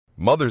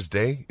Mother's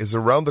Day is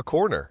around the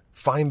corner.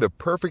 Find the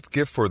perfect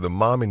gift for the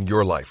mom in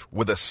your life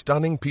with a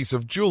stunning piece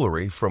of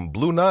jewelry from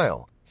Blue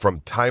Nile.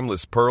 From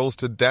timeless pearls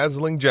to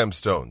dazzling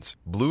gemstones,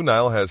 Blue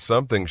Nile has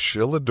something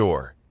she'll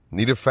adore.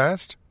 Need it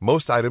fast?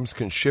 Most items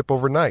can ship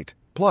overnight.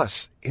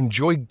 Plus,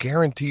 enjoy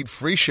guaranteed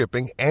free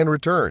shipping and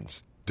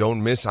returns.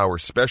 Don't miss our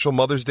special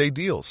Mother's Day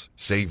deals.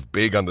 Save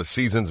big on the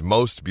season's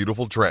most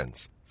beautiful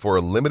trends. For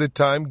a limited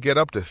time, get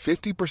up to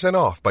 50%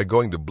 off by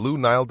going to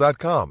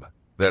BlueNile.com.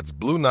 That's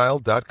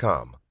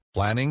BlueNile.com.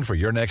 Planning for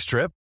your next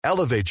trip?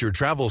 Elevate your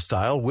travel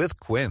style with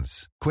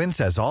Quince. Quince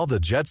has all the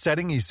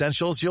jet-setting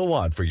essentials you'll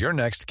want for your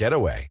next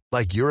getaway,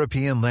 like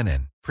European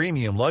linen,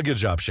 premium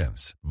luggage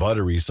options,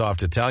 buttery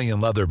soft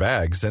Italian leather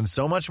bags, and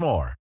so much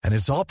more. And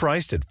it's all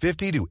priced at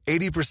 50 to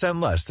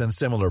 80% less than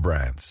similar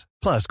brands.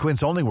 Plus,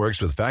 Quince only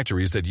works with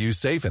factories that use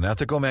safe and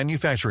ethical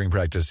manufacturing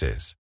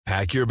practices.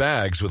 Pack your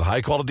bags with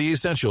high-quality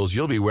essentials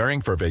you'll be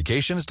wearing for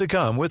vacations to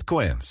come with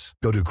Quince.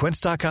 Go to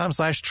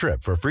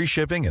quince.com/trip for free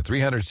shipping and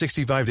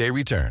 365-day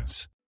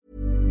returns.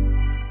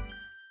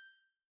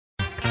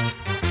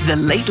 The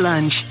Late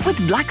Lunch with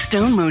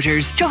Blackstone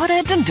Motors,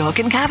 Drogheda, Dundalk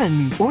and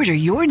Cavan. Order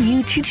your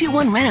new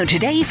 221 Renault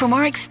today from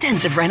our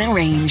extensive Renault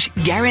range.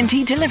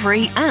 Guaranteed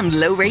delivery and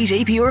low-rate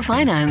APR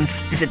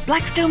finance. Visit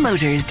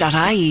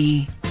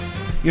blackstonemotors.ie.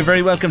 You're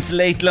very welcome to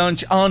Late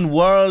Lunch on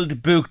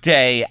World Book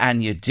Day,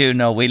 and you do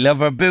know we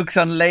love our books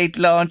on Late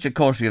Lunch. Of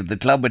course, we have the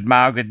club with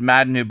Margaret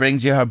Madden, who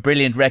brings you her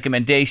brilliant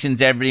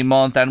recommendations every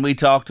month, and we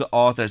talk to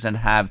authors and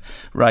have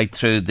right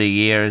through the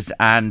years,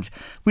 and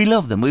we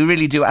love them, we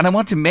really do. And I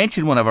want to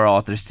mention one of our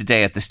authors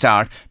today at the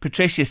start,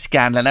 Patricia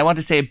Scanlon. I want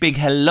to say a big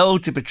hello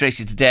to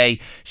Patricia today.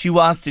 She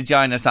wants to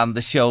join us on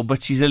the show,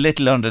 but she's a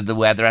little under the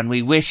weather, and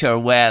we wish her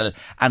well,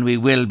 and we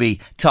will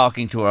be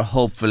talking to her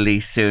hopefully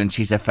soon.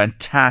 She's a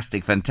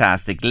fantastic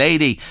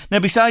lady. Now,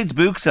 besides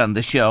books on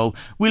the show,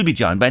 we'll be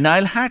joined by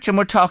Niall Hatch, and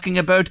we're talking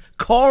about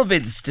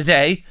corvids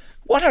today.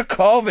 What are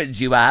corvids,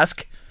 you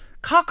ask?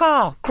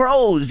 Caw-caw,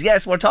 crows.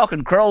 Yes, we're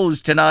talking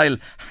crows to Niall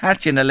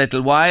Hatch in a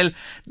little while.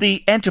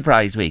 The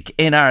Enterprise Week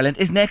in Ireland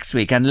is next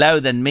week, and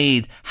Louth and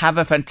Meath have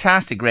a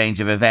fantastic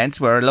range of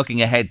events. We're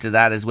looking ahead to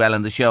that as well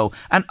on the show.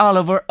 And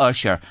Oliver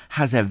Usher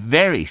has a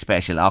very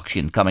special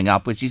auction coming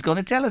up, which he's going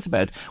to tell us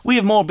about. We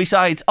have more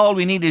besides. All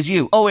we need is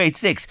you.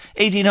 086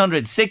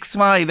 1800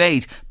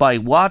 658 by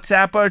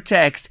WhatsApp or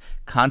text.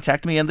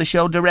 Contact me on the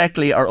show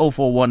directly, or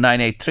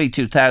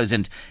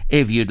 04198322000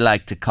 if you'd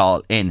like to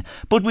call in.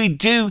 But we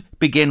do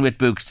begin with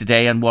books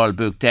today on World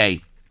Book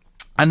Day.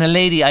 And a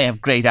lady I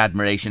have great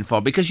admiration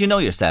for, because you know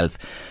yourself,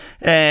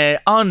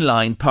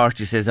 online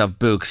purchases of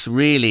books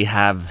really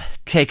have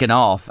taken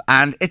off,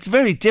 and it's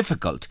very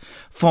difficult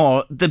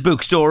for the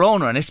bookstore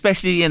owner, and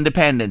especially the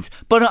independents.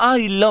 But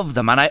I love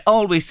them, and I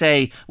always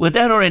say,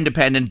 without our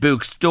independent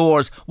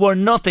bookstores, we're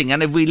nothing,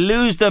 and if we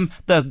lose them,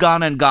 they're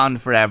gone and gone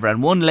forever.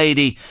 And one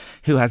lady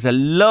who has a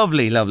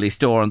lovely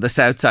store on the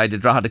south side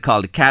of Drogheda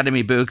called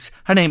Academy Books,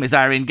 her name is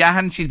Irene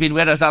Gahan. She's been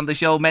with us on the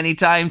show many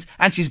times,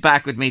 and she's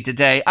back with me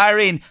today.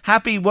 Irene,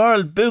 happy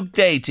World Book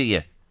Day to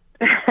you.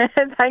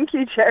 Thank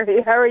you,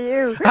 Jerry. How are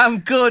you? I'm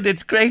good.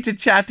 It's great to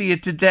chat to you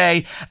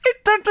today.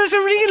 There's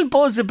a real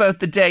buzz about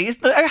the day,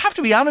 isn't there? I have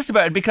to be honest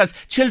about it, because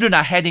children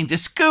are heading to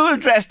school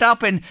dressed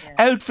up in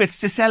outfits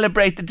to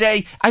celebrate the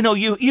day. I know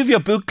you have your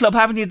book club,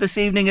 haven't you, this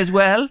evening as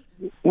well?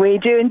 We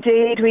do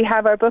indeed. We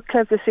have our book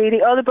club this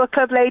evening. All the book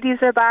club ladies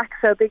are back,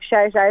 so big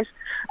shout out.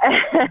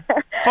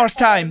 First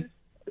time?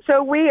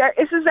 So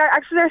this is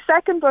our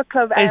second book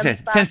club. Is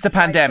it? Since the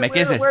pandemic,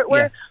 is it?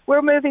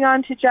 We're moving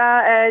on to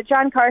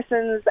John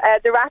Carson's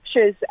The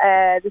Raptures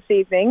this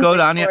evening. Go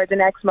on, for the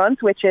next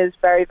month, which is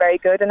very, very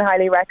good and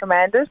highly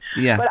recommended.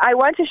 Yeah. But I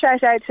want to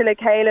shout out to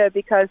Lakayla,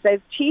 because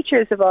they've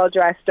teachers have all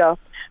dressed up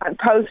and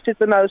posted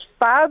the most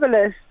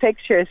fabulous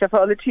pictures of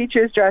all the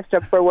teachers dressed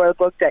up for World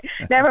Book Day.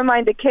 Never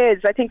mind the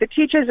kids. I think the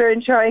teachers are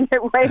enjoying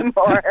it way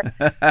more.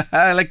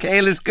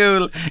 Lakayla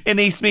School in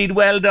Eastmead,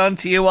 well done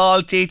to you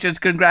all, teachers.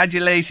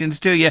 Congratulations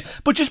to you.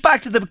 But just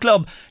back to the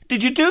club.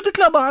 Did you do the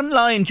club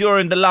online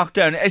during the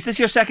lockdown? Is this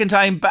your second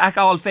time back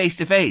all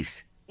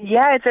face-to-face?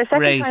 Yeah, it's our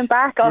second time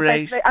back.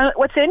 And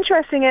what's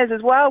interesting is,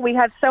 as well, we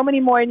had so many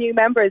more new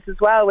members as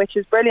well, which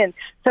is brilliant.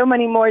 So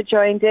many more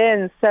joined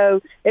in. So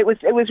it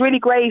was really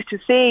great to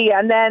see.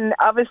 And then,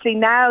 obviously,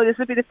 now this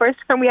will be the first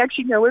time we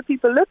actually know what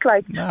people look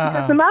like,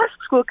 because the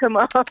masks will come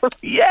off.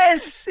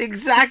 Yes,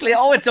 exactly.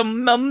 Oh, it's a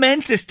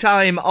momentous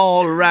time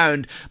all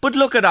round. But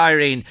look at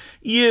Irene.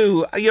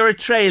 You're a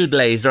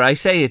trailblazer, I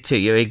say it to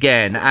you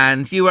again,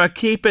 and you are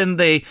keeping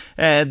the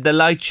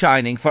light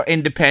shining for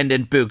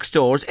independent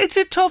bookstores. It's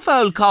a tough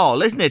old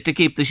call, isn't it, to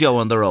keep the show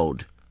on the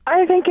road?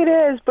 I think it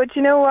is, but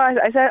you know what?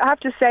 I have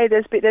to say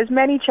this, but there's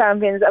many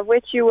champions, of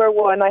which you were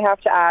one, I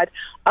have to add,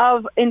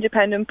 of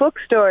independent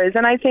bookstores,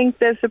 and I think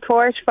the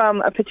support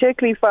from,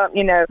 particularly from,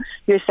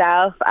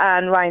 yourself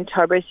and Ryan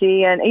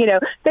Tuberty, and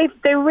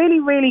they're really,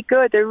 really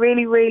good. They're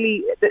really,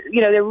 really,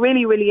 they're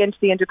really, really into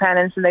the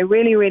independence, and they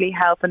really, really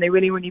help, and they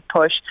really, really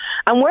push.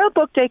 And World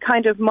Book Day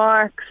kind of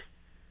marks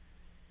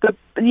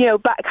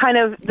kind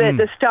of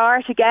the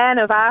start again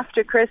of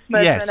after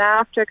Christmas and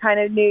after kind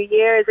of New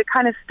Year's. It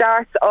kind of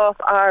starts off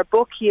our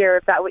book year,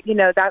 if that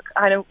that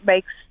kind of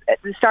makes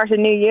the start of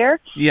New Year.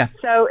 Yeah.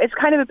 So it's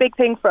kind of a big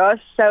thing for us.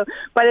 So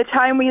by the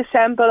time we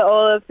assemble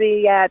all of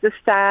the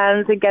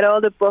stands and get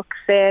all the books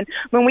in,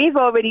 when we've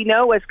already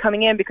know what's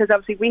coming in, because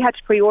obviously we had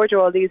to pre-order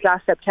all these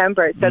last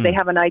September, so they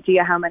have an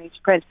idea how many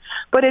to print.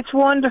 But it's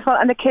wonderful,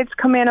 and the kids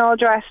come in all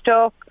dressed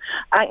up,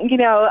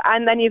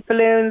 and then you've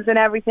balloons and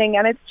everything,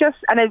 and it's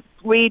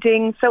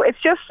reading. So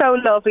it's just so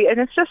lovely, and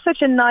it's just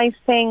such a nice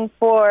thing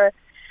for.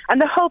 And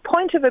the whole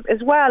point of it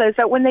as well is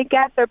that when they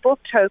get their book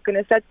token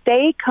is that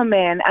they come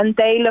in and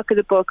they look at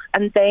the books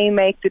and they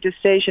make the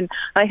decision.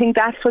 And I think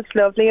that's what's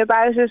lovely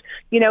about it.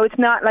 It's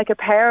not like a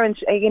parent,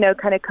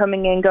 kind of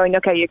coming in going,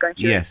 okay, you're going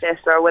to read this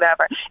or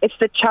whatever. It's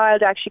the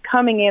child actually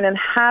coming in and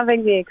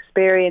having the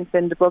experience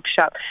in the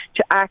bookshop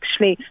to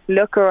actually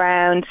look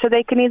around, so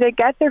they can either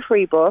get their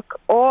free book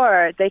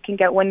or they can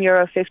get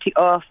 €1.50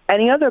 off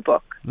any other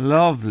book.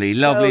 Lovely.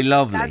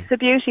 That's the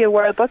beauty of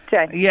World Book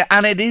Day. Yeah,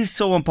 and it is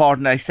so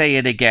important, I say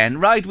it again,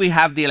 right? We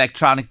have the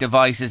electronic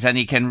devices and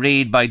you can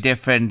read by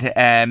different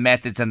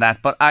methods and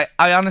that, but I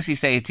honestly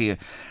say it to you,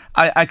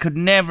 I could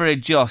never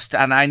adjust,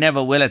 and I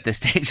never will at this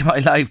stage of my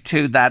life,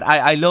 to that.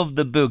 I love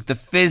the book, the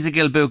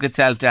physical book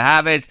itself, to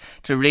have it,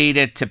 to read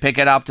it, to pick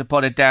it up, to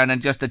put it down,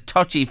 and just the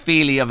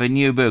touchy-feely of a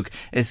new book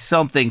is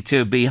something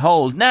to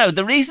behold. Now,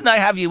 the reason I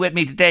have you with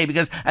me today,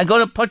 because I'm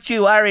going to put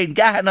you, Irene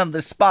Gahan, on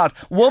the spot.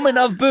 Woman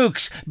of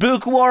books,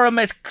 bookworm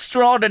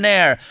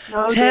extraordinaire.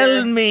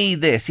 Tell me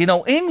this, I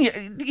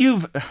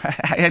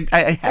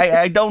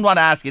don't want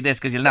to ask you this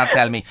because you'll not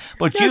tell me,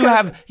 but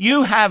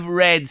you have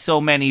read so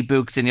many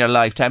books in your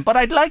lifetime. But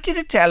I'd like you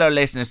to tell our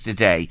listeners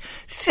today,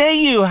 say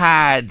you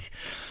had,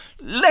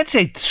 let's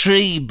say,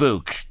 3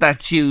 books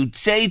that you'd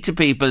say to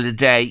people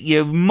today,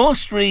 you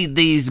must read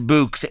these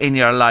books in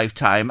your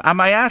lifetime.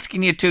 Am I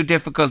asking you too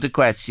difficult a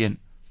question?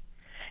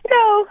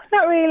 No,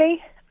 not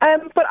really.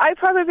 But I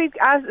probably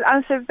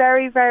answer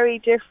very, very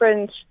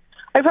different.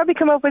 I probably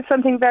come up with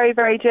something very,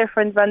 very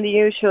different than the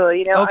usual.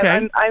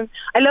 Okay. I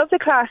love the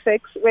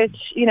classics, which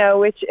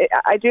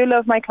I do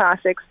love my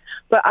classics.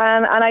 But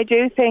and I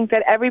do think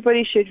that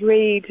everybody should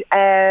read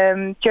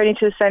Journey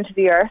to the Centre of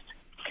the Earth.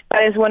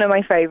 That is one of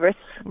my favourites.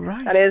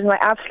 Right. That is my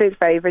absolute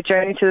favourite,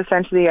 Journey to the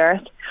Centre of the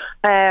Earth.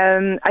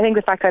 I think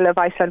the fact I love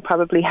Iceland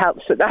probably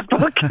helps with that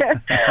book.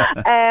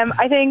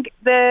 I think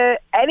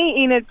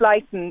any Enid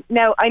Blyton.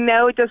 Now, I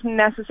know it doesn't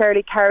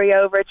necessarily carry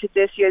over to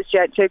this year's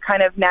to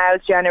kind of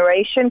now's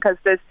generation, because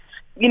there's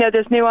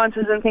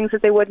nuances and things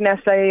that they wouldn't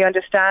necessarily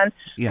understand.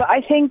 Yeah. But I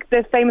think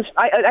the famous,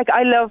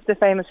 I love the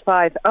famous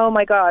 5. Oh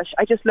my gosh,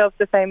 I just love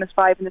the famous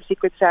 5 and the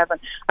Secret 7.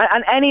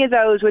 And any of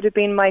those would have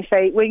been my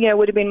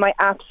would have been my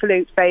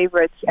absolute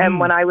favourites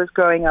when I was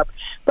growing up.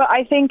 But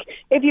I think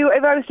if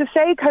I was to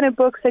say kind of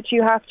books that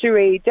you have to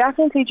read,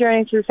 definitely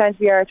Journey to the Centre of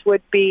the Earth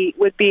would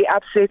be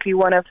absolutely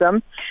one of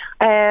them.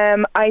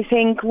 I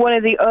think one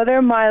of the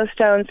other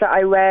milestones that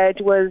I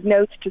read was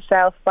Notes to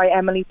Self by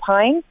Emily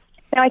Pine.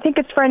 Now, I think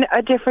it's for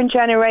a different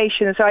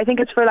generation. So I think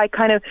it's for like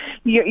kind of,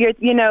 maybe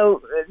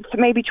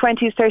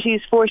 20s,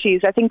 30s,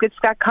 40s. I think it's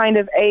that kind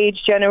of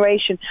age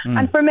generation.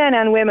 And for men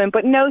and women.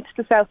 But Notes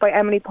to Self by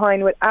Emily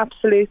Pine would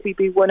absolutely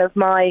be one of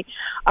I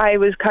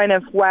was kind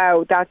of,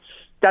 wow, that's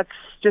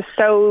just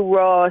so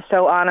raw,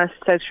 so honest,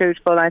 so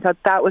truthful. And I thought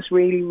that was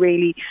really,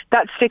 really,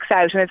 that sticks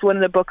out. And it's one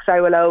of the books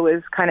I will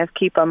always kind of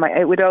keep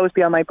it would always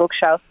be on my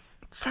bookshelf.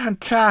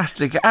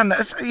 Fantastic. And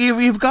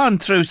you've gone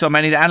through so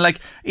many, and like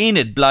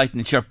Enid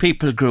Blyton, sure,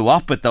 people grew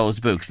up with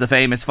those books, the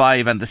famous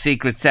 5 and the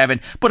Secret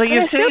 7. But are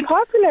you saying still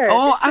popular?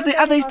 Oh, are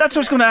they? That's what I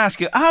was going to ask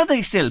you. Are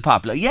they still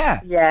popular? Yeah,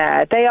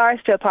 they are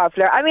still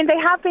popular. I mean, they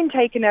have been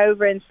taken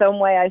over in some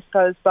way, I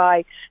suppose,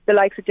 by the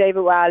likes of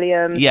David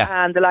Walliams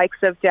and the likes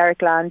of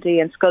Derek Landy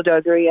and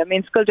Skullduggery. I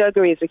mean,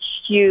 Skullduggery is a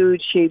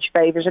huge, huge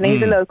favourite, and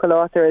he's a local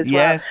author as well.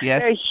 Yes.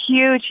 They're a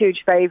huge,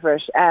 huge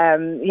favourite.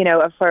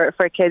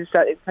 For kids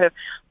that kind of,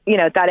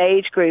 that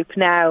age group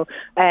now.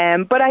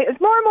 But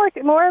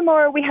more and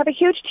more, we have a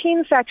huge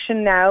teen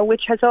section now,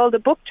 which has all the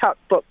Book Talk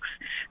books.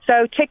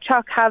 So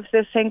TikTok has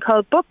this thing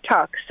called Book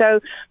Talk. So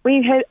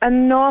we had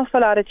an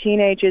awful lot of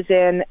teenagers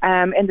in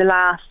the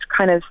last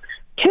kind of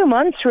 2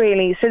 months,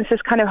 really, since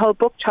this kind of whole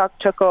Book Talk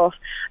took off,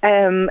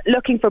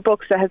 looking for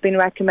books that have been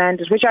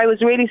recommended, which I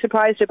was really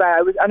surprised about.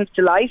 I was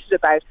delighted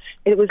about.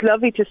 It was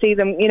lovely to see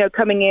them,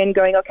 coming in,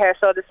 going, okay, I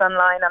saw this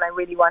online and I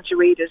really want to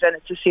read it, and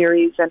it's a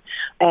series, and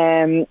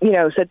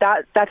so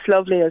that's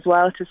lovely as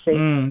well to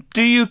see.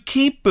 Do you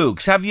keep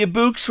books? Have you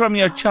books from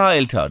your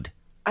childhood?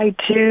 I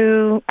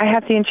do. I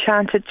have the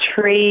Enchanted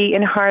Tree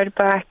in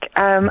hardback,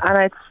 and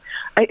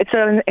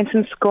it's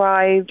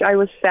inscribed. I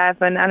was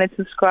 7, and it's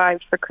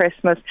inscribed for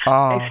Christmas. Oh.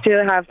 I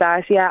still have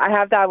that. Yeah, I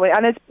have that one,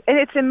 and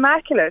it's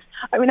immaculate.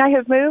 I mean, I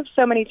have moved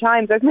so many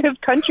times. I've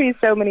moved countries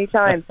so many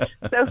times.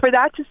 So for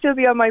that to still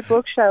be on my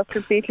bookshelf,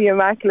 completely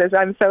immaculate,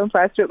 I'm so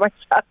impressed with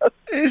myself.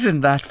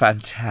 Isn't that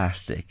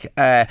fantastic?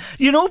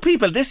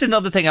 People, this is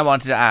another thing I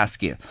wanted to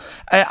ask you.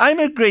 I'm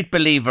a great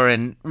believer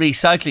in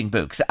recycling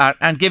books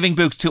and giving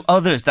books to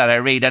others that I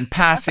read and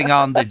passing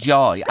on the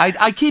joy.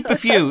 I keep a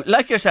few,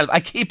 like yourself, I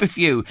keep a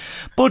few.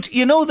 But,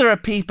 there are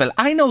people,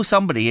 I know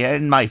somebody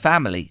in my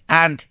family,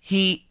 and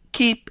he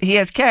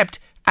has kept,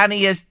 and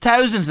he has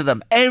thousands of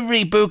them,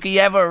 every book he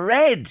ever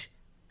read.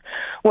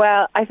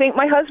 Well, I think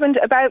my husband,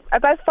 about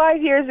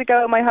 5 years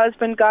ago, my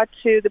husband got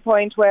to the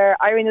point where,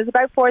 Irene, there's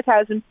about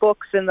 4,000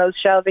 books in those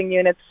shelving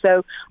units,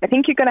 so I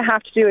think you're going to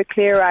have to do a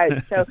clear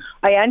out. So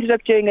I ended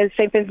up doing a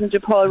St. Vincent de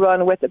Paul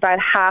run with about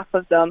half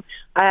of them.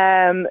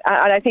 And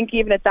I think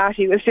even at that,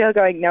 he was still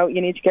going, no,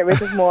 you need to get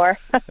rid of more.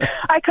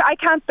 I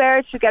can't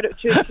bear to get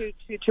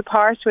to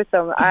part with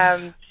them.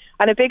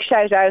 And a big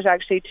shout out,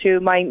 actually, to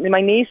my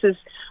nieces.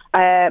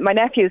 My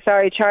nephews,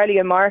 Charlie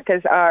and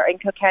Marcus, are in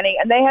Kilkenny,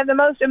 and they have the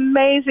most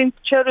amazing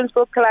children's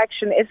book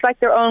collection. It's like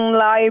their own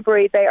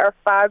library. They are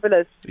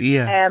fabulous.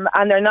 Yeah.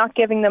 And they're not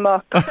giving them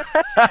up.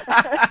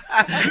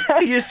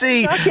 You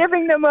see, not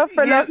giving them up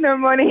for love nor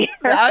money.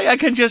 I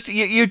can just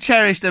you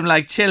cherish them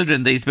like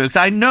children. These books,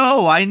 I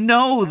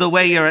know the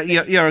way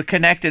you're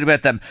connected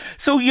with them.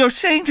 So you're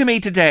saying to me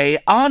today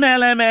on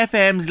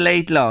LMFM's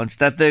Late Lunch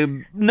that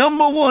the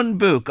number one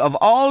book of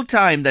all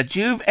time that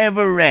you've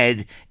ever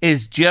read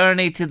is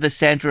Journey to the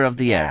Centre of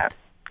the Earth.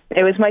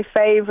 It was my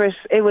favourite.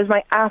 It was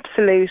my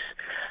absolute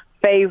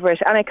favourite,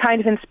 and it kind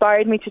of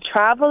inspired me to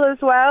travel as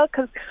well,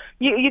 because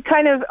you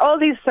kind of, all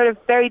these sort of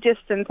very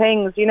distant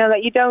things,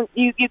 that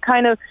you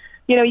kind of,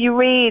 you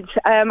read,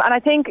 and I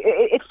think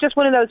it's just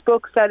one of those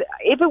books that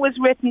if it was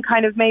written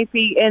kind of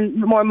maybe in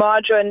more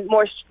modern,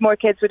 more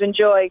kids would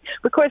enjoy.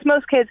 Of course,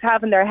 most kids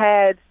have in their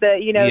heads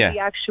the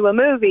actual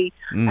movie,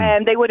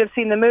 and they would have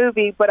seen the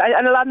movie,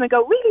 and a lot of them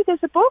go, really, there's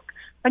a book?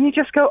 And you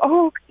just go,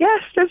 oh,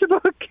 yes, there's a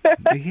book.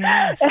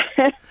 Yes.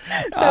 So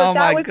oh, that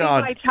my would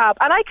God. be my top.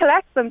 And I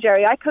collect them,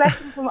 Jerry. I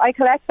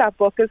collect that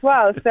book as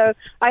well. So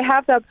I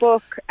have that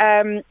book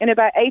in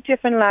about 8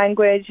 different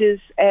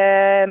languages,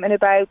 in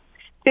about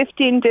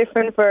 15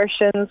 different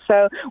versions.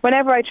 So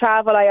whenever I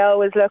travel, I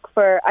always look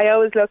for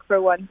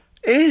one.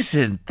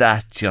 Isn't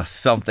that just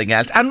something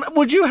else? And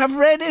would you have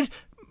read it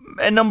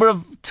a number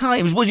of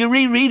times? Would you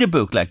reread a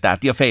book like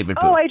that, your favourite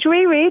book? Oh, I'd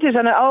reread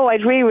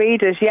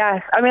it,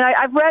 yes. I mean,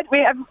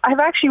 I've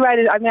actually read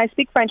it. I mean, I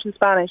speak French and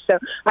Spanish, so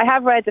I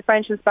have read the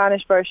French and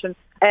Spanish version.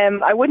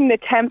 I wouldn't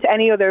attempt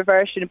any other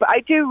version, but I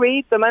do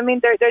read them. I mean,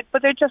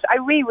 I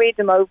reread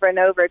them over and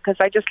over, because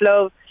I just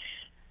love...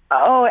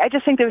 I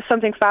just think there was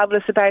something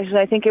fabulous about it, and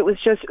I think it was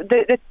just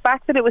the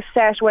fact that it was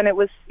set when it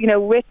was,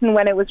 written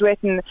when it was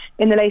written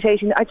in the late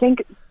 1800s. I think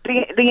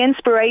the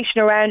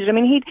inspiration around it. I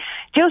mean,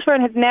 Jules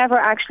Verne had never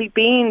actually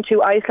been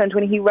to Iceland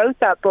when he wrote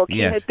that book. Yes.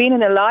 He had been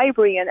in a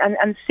library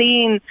and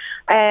seen,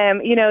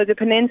 the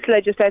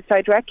peninsula just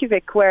outside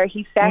Reykjavik where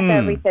he set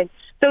everything.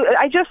 So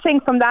I just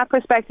think from that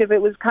perspective,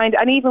 it was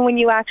and even when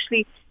you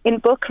actually, in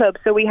book club,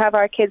 so we have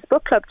our kids'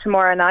 book club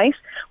tomorrow night,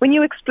 when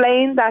you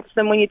explain that to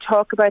them, when you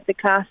talk about the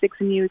classics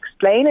and you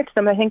explain it to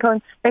them, I think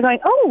they're going,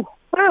 oh,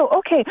 wow,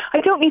 okay, I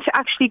don't need to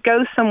actually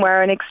go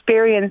somewhere and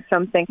experience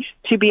something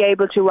to be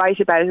able to write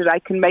about it. I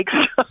can make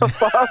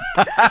stuff up.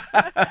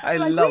 I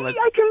love it.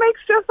 I can make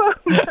stuff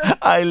up.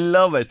 I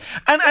love it.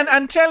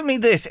 And tell me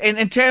this,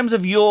 in terms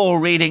of your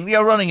reading,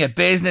 you're running a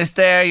business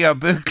there, your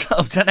book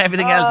clubs and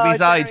everything else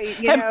besides.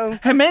 Jerry,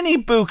 how many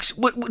books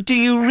do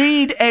you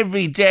read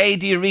every day?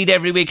 Do you read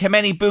every week? How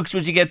many books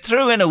would you get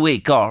through in a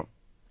week, or...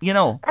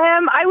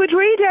 I would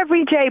read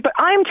every day, but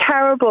I'm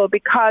terrible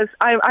because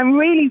I'm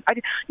really,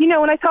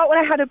 when I thought when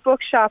I had a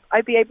bookshop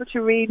I'd be able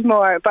to read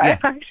more, but I'm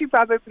actually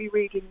probably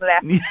reading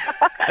less.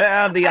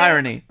 The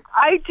irony.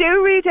 I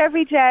do read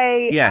every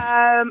day. Yes.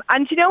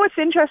 And you know what's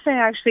interesting,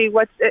 actually?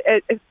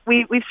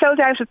 We've sold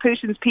out of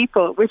Putin's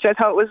People, which I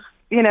thought was,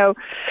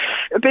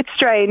 a bit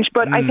strange,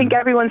 but I think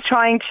everyone's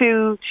trying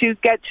to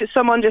get to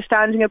some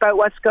understanding about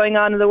what's going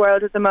on in the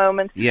world at the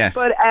moment. Yes.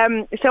 But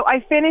so I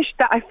finished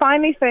that. I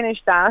finally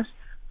finished that.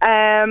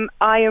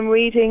 I am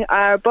reading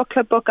our book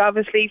club book,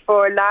 obviously,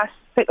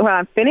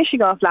 I'm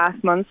finishing off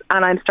last month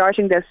and I'm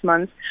starting this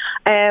month.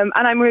 And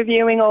I'm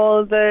reviewing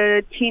all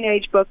the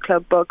teenage book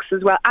club books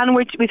as well. And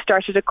we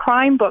started a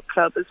crime book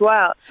club as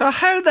well. So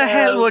how the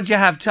hell would you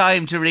have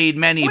time to read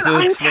many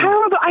books? I'm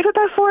terrible. I have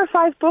about 4 or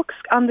 5 books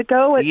on the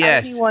go at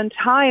any one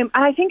time.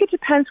 And I think it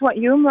depends what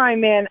humour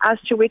I'm in as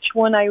to which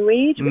one I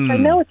read, which I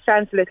know it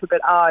sounds a little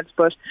bit odd,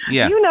 but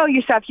you know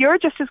yourself, you're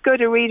just as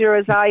good a reader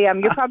as I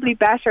am. You're probably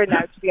better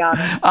now, to be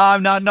honest.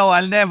 I'm not. No,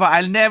 I'll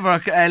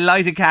never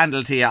light a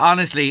candle to you,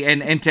 honestly,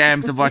 in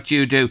terms of what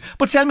you do.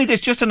 But tell me this,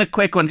 just on a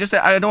quick one,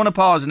 I don't want to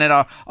pause on it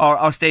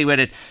or stay with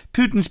it.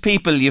 Putin's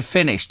People, you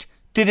finished.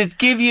 Did it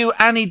give you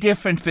any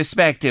different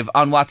perspective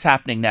on what's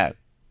happening now?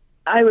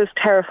 I was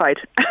terrified.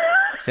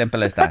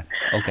 Simple as that.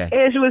 Okay.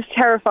 It was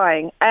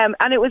terrifying, and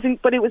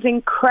but it was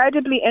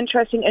incredibly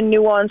interesting and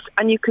nuanced,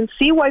 and you can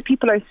see why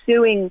people are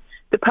suing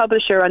the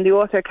publisher and the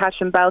author,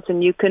 Catherine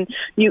Belton. You can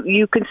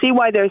see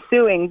why they're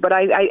suing, but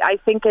I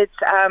think it's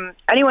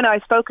anyone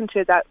I've spoken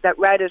to that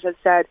read it has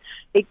said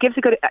it gives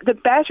the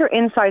better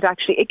insight.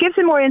 Actually, it gives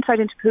a more insight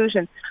into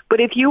Putin. But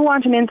if you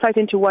want an insight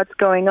into what's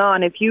going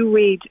on, if you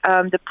read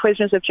The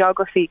Prisoners of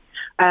Geography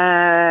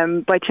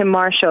by Tim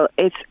Marshall,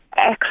 it's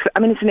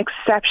an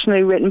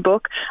exceptionally written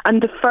book,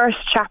 and the first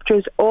chapter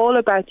is all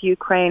about the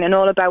Ukraine and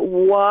all about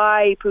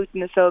why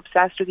Putin is so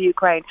obsessed with the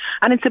Ukraine.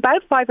 And it's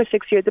about 5 or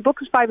 6 years. The book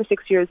is 5 or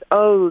 6 years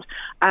old,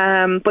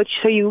 but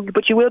you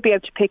will be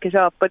able to pick it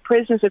up. But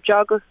Prisoners of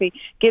Geography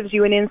gives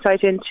you an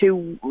insight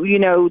into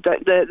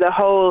the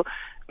whole.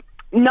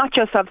 Not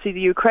just obviously the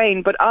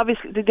Ukraine, but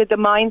obviously the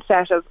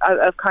mindset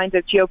of kind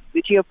of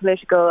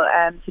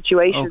geopolitical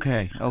situations.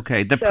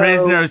 Okay.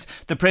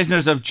 The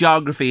Prisoners of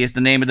Geography is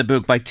the name of the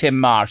book by Tim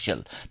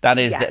Marshall. That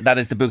is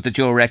the book that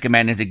you're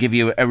recommending to give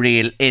you a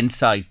real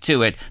insight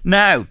to it.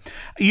 Now,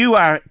 you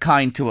are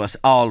kind to us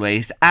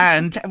always,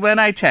 and when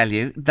I tell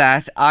you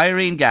that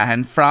Irene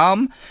Gahan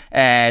from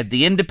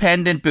the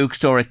independent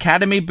bookstore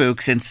Academy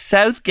Books in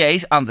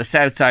Southgate on the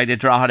south side of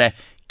Drogheda,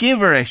 give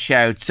her a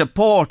shout,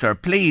 support her,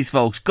 please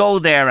folks, go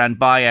there and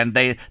buy, and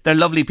they're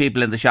lovely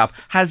people in the shop,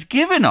 has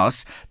given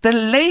us the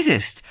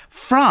latest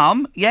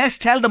from, yes,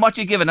 tell them what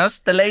you've given us,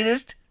 the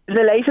latest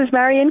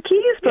Marian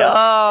Keyes book.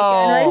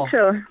 Oh, Again,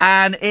 Rachel.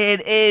 And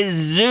it is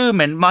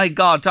zooming. My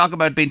God, talk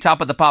about being top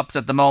of the pops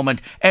at the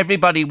moment.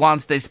 Everybody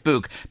wants this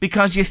book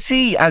because you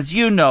see, as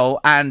you know,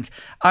 and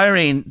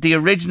Irene, the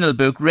original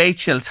book,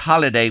 Rachel's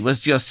Holiday, was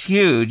just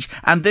huge.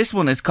 And this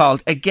one is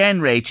called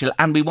Again, Rachel.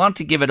 And we want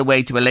to give it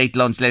away to a late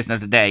lunch listener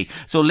today.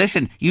 So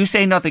listen, you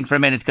say nothing for a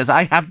minute because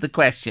I have the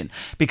question.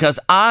 Because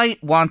I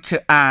want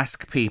to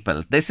ask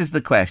people, this is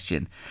the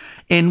question.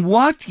 In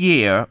what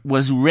year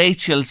was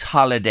Rachel's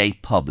Holiday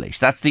published?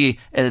 That's the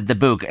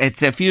book.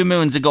 It's a few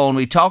moons ago, and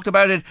we talked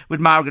about it with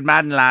Margaret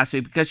Madden last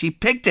week because she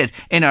picked it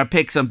in our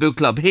Picks on Book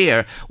Club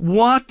here.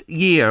 What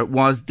year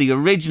was the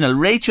original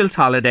Rachel's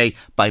Holiday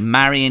by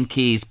Marian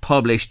Keyes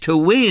published to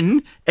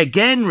win,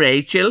 Again,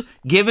 Rachel,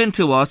 given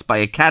to us by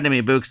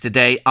Academy Books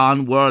today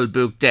on World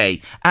Book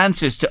Day?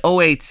 Answers to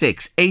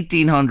 086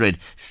 1800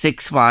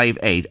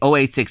 658.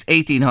 086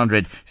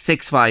 1800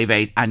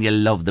 658, and you'll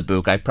love the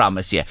book, I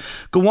promise you.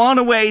 Go on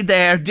away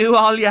there, do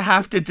all you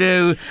have to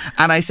do,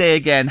 and I say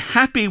again,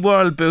 happy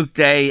World Book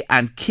Day,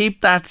 and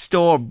keep that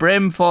store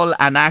brimful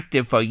and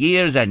active for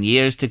years and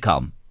years to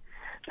come.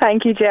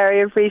 Thank you,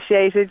 Jerry.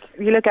 Appreciate it.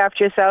 You look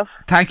after yourself.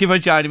 Thank you for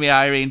joining me,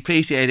 Irene.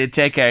 Appreciate it.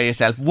 Take care of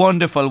yourself.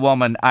 Wonderful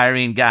woman,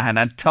 Irene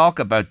Gahan, and talk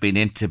about being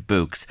into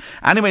books.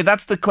 Anyway,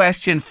 that's the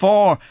question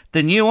for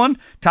the new one.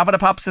 Top of the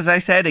pops, as I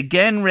said.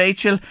 Again,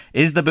 Rachel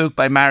is the book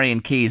by Marian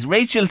Keyes.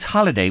 Rachel's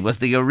Holiday was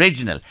the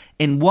original.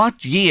 In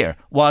what year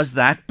was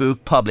that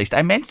book published?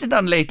 I mentioned it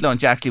on Late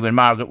Lunch, actually, when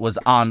Margaret was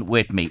on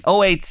with me.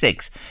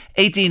 086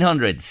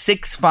 1800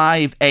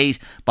 658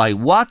 by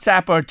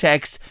WhatsApp or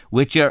text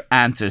with your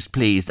answers,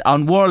 please.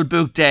 On World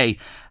Book Day,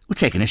 we're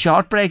taking a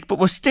short break, but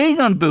we're staying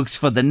on books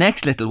for the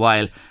next little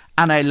while,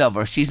 and I love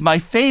her. She's my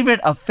favourite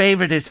of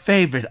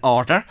favourite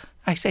author.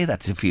 I say that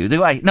to a few,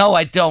 do I? No,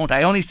 I don't.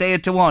 I only say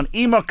it to one.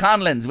 Emer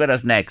Conlon's with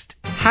us next.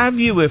 Have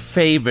you a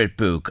favourite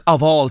book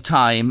of all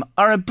time,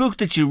 or a book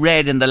that you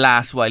read in the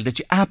last while that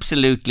you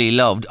absolutely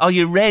loved, or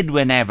you read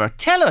whenever?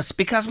 Tell us,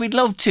 because we'd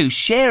love to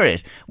share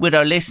it with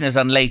our listeners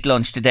on Late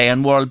Lunch today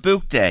on World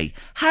Book Day.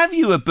 Have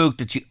you a book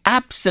that you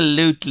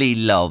absolutely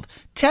love?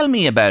 Tell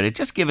me about it.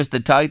 Just give us the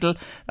title.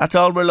 That's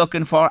all we're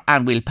looking for,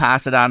 and we'll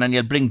pass it on, and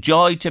you'll bring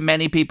joy to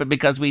many people,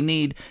 because we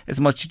need as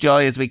much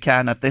joy as we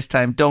can at this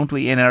time, don't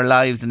we, in our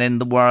lives and in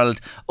the world.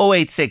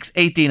 086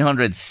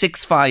 1800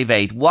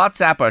 658.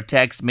 WhatsApp or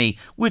text me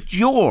with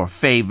your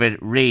favourite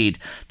read.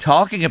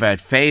 Talking about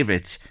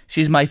favourites,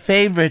 she's my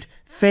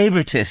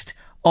favouriteist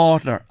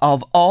author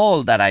of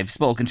all that I've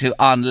spoken to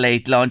on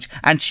Late Lunch,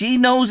 and she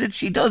knows it,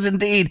 she does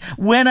indeed.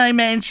 When I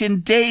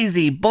mention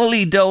Daisy,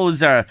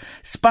 Bulldozer,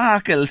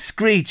 Sparkle,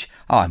 Screech,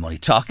 I'm only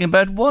talking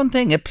about one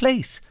thing, a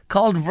place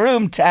called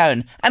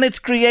Vroomtown, and its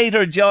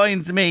creator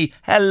joins me.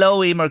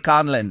 Hello, Emer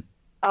Conlon.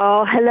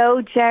 Oh,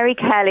 hello, Jerry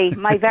Kelly,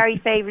 my very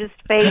favourite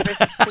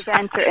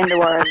presenter in the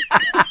world.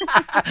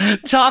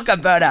 Talk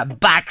about a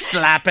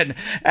backslapping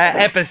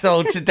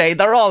episode today.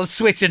 They're all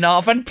switching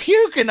off and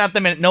puking at the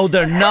minute. No,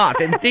 they're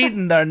not.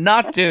 Indeed, they're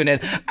not doing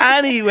it.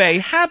 Anyway,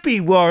 happy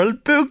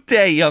World Book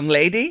Day, young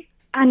lady.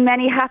 And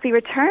many happy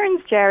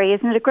returns, Jerry.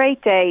 Isn't it a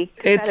great day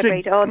to it's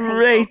celebrate a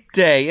great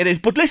day. It is.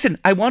 But listen,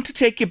 I want to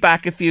take you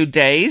back a few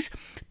days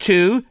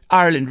to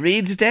Ireland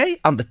Reads Day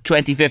on the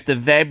 25th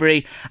of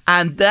February,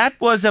 and that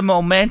was a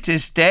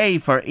momentous day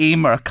for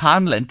Emer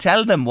Conlon.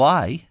 Tell them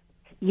why.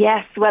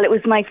 Yes, well, it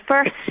was my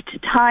first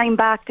time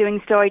back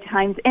doing story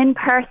times in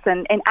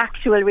person in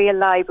actual real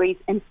libraries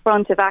in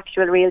front of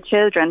actual real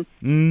children.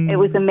 It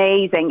was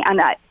amazing, and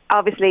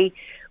obviously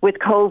with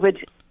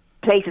COVID,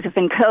 places have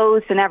been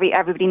closed, and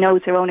everybody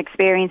knows their own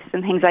experiences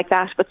and things like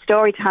that. But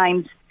story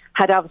times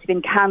had obviously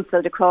been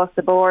cancelled across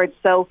the board.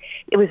 So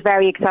it was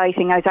very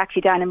exciting. I was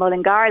actually down in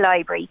Mullingar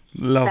Library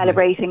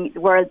celebrating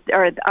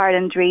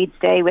Ireland Reads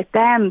Day with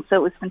them. So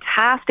it was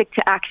fantastic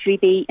to actually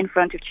be in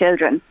front of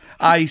children.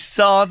 I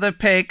saw the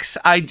pics.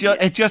 I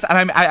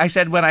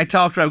said when I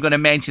talked to her, I'm going to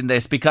mention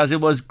this because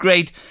it was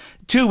great.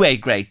 Two-way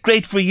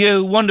great for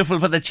you, wonderful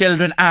for the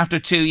children after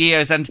 2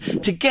 years,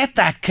 and to get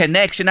that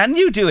connection, and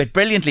you do it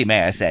brilliantly,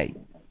 may I say.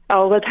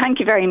 Oh, well, thank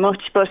you very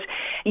much. But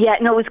yeah,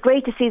 no, it was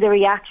great to see the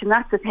reaction.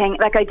 That's the thing.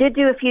 Like, I did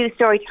do a few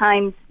story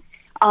times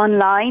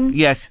online.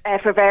 Yes.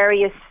 For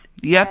various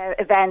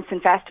events and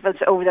festivals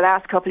over the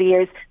last couple of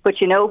years.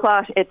 But you know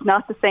what? It's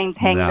not the same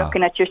thing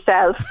looking at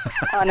yourself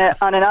on an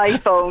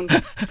iPhone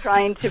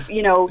trying to,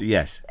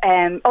 Yes.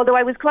 Although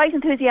I was quite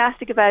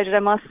enthusiastic about it, I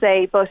must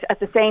say. But at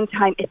the same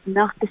time, it's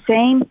not the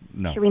same.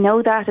 No. So we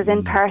know that as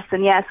in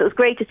person. Yes, it was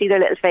great to see their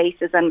little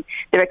faces and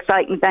their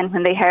excitement then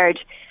when they heard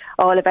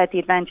all about the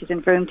adventures in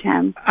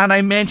Broomtown. And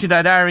I mentioned I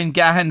had Aaron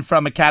Gahan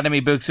from Academy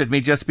Books with me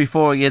just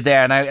before you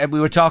there, and we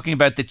were talking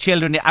about the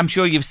children. I'm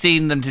sure you've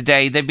seen them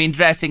today. They've been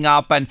dressing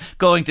up and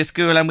going to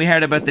school, and we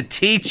heard about the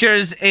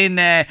teachers in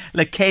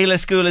Lekela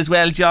School as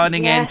well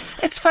joining in.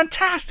 It's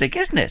fantastic,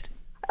 isn't it?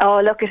 Oh,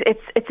 look,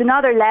 it's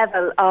another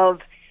level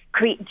of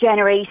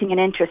generating an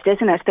interest,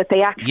 isn't it? That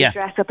they actually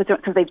dress up,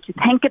 so they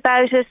think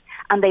about it,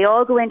 and they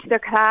all go into their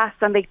class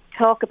and they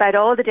talk about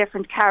all the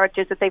different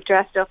characters that they've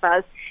dressed up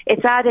as.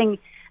 It's adding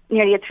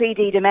nearly a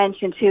 3D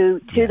dimension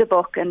to the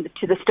book and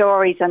to the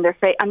stories and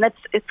and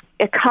it's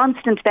a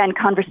constant then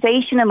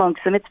conversation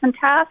amongst them. It's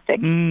fantastic.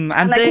 And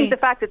I think the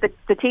fact that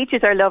the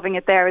teachers are loving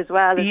it there as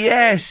well.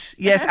 Yes,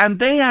 and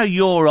they are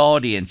your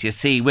audience, you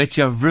see, with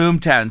your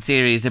Broomtown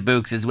series of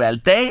books as well.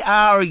 They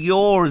are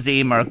yours,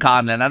 Emer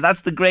Conlon, and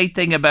that's the great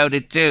thing about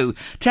it too.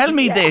 Tell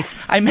me this,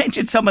 I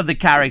mentioned some of the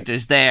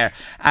characters there,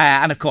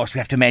 and of course we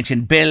have to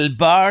mention Bill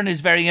Byrne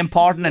is very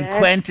important, and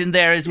Quentin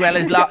there as well,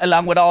 as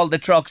along with all the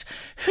trucks.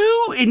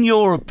 Who in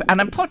Europe,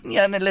 and I'm putting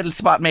you in a little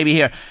spot maybe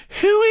here,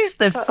 who is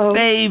the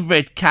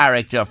favourite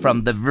character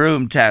from the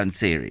Broomtown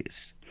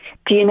series?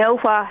 Do you know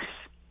what?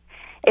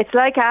 It's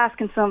like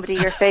asking somebody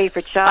your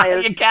favourite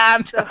child. You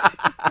can't. So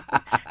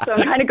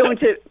I'm kind of going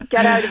to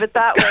get out of it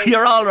that way.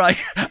 You're all right.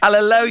 I'll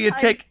allow you to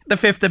take the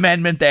Fifth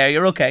Amendment there.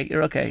 You're okay.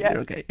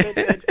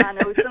 Good. I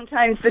know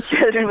sometimes the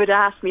children would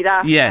ask me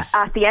that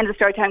at the end of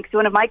story time, because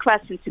one of my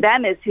questions to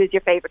them is, who's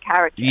your favourite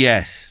character?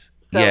 Yes.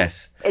 So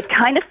it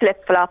kind of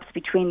flip-flops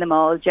between them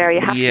all, Jerry. You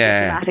have to listen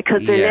at it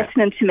because they're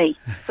listening to me.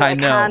 So I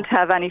can't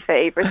have any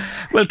favourites.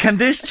 Well, can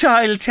this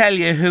child tell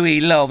you who he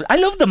loves? I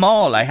love them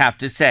all, I have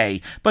to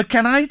say. But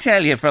can I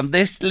tell you from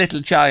this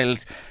little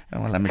child's,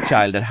 well, I'm a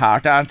child at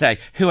heart, aren't I?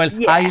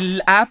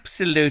 I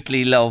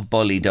absolutely love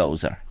Bully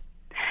Dozer.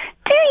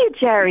 Do you,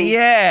 Jerry?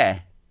 Yeah,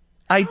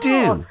 I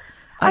do.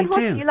 And what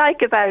do you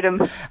like about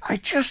him? I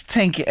just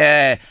think,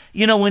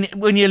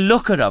 when you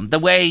look at him, the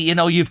way,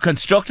 you've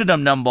constructed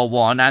him, number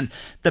one, and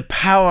the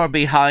power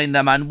behind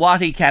them and what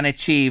he can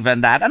achieve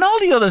and that. And all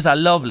the others are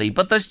lovely,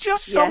 but there's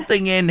just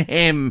something in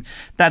him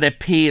that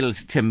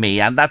appeals to me.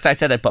 And that's, I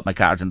said I'd put my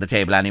cards on the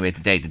table anyway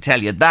today to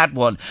tell you that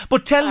one.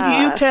 But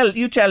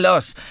you tell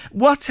us,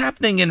 what's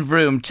happening in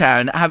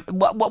Broomtown?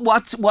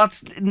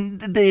 What's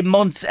the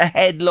months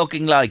ahead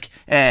looking like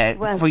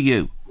for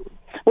you?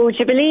 Well, would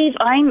you believe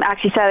I'm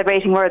actually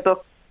celebrating World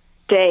Book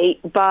Day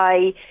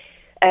by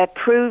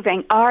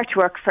approving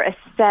artwork for a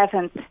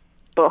 7th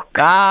book.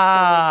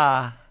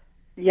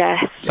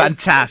 Yes.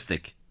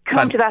 Fantastic.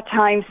 Come to that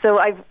time. So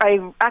I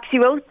actually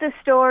wrote the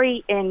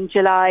story in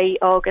July,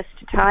 August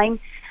time,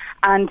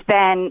 and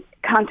then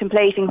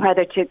contemplating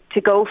whether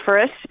to go for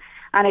it.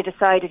 And I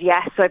decided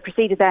yes. So I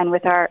proceeded then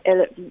with our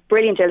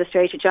brilliant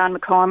illustrator, John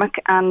McCormack.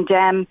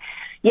 And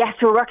yes,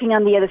 we're working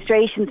on the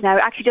illustrations now,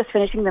 actually just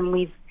finishing them.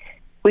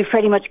 We've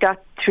pretty much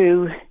got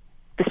through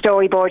the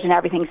storyboard and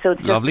everything, so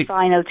it's just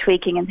final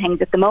tweaking and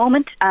things at the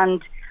moment,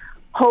 and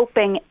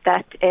hoping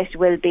that it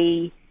will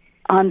be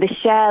on the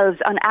shelves,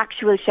 on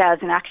actual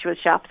shelves in actual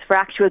shops for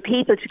actual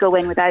people to go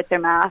in without their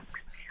masks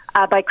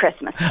by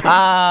Christmas.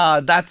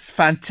 That's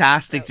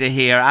fantastic to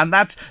hear, and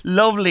that's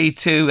lovely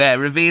to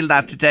reveal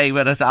that today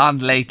with us on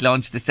Late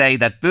Lunch, to say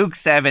that Book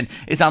 7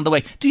 is on the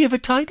way. Do you have a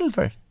title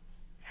for it?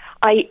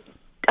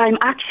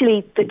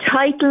 The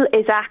title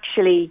is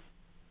actually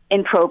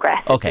in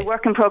progress. Okay. It's a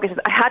work in progress.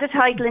 I had a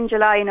title in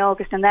July and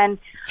August, and then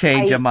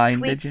change your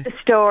mind, did you? The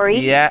story.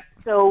 Yeah.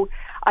 So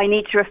I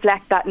need to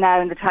reflect that now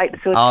in the title,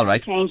 so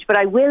it's changed. But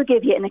I will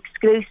give you an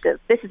exclusive.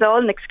 This is all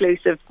an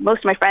exclusive.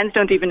 Most of my friends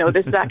don't even know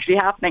this is actually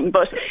happening.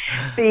 But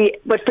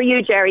for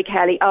you, Jerry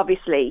Kelly,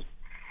 obviously,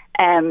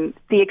 the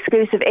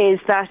exclusive is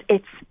that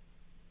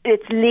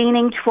it's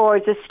leaning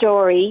towards a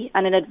story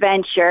and an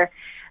adventure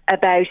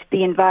about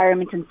the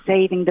environment and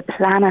saving the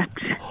planet.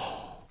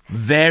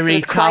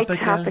 Very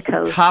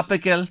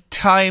topical,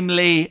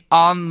 timely,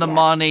 on the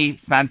money,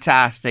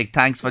 fantastic.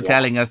 Thanks for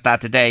telling us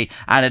that today.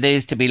 And it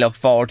is to be looked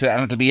forward to,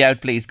 and it'll be out,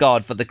 please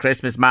God, for the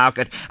Christmas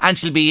market. And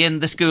she'll be in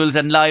the schools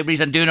and libraries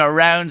and doing her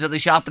rounds of the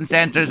shopping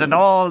centres and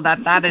all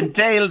that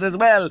entails as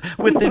well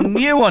with the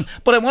new one.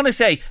 But I want to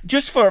say,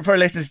 just for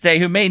listeners today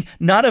who may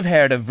not have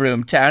heard of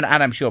Vroomtown,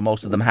 and I'm sure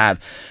most of them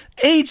have,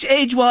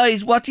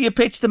 age-wise, what do you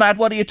pitch them at?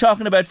 What are you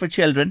talking about for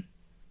children?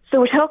 So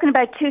we're talking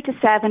about 2 to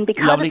 7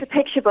 because Lovely. it's a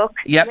picture book.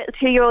 Yep. Little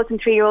 2-year-olds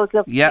and 3-year-olds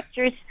love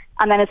pictures.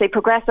 And then as they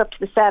progress up to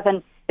the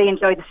 7, they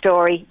enjoy the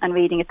story and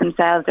reading it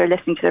themselves, or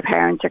listening to their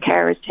parents or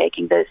carers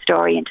taking the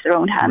story into their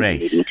own hands and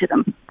reading it to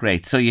them.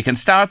 Great. So you can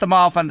start them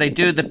off and they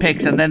do the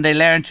pics and then they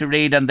learn to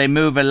read and they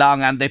move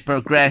along and they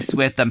progress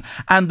with them.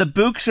 And the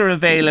books are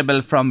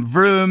available from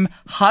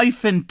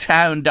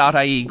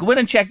vroom-town.ie. Go in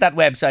and check that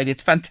website.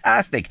 It's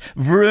fantastic.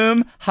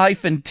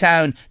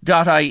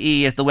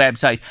 vroom-town.ie is the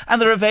website.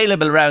 And they're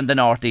available around the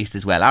northeast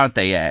as well, aren't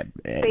they?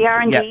 They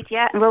are indeed,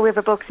 yeah. And Row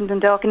River Books in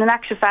Dundalk. And in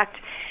actual fact,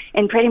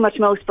 in pretty much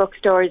most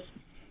bookstores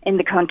in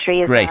the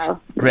country as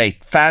well.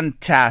 Great,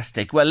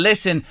 fantastic. Well,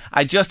 listen,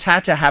 I just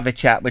had to have a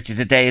chat with you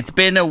today. It's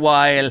been a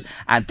while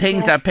and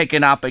things are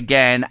picking up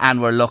again, and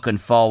we're looking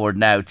forward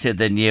now to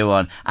the new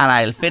one. And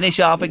I'll finish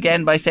off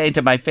again by saying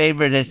to my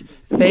favourite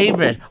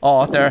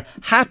author,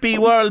 Happy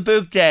World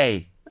Book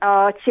Day.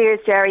 Oh,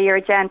 cheers, Jerry. You're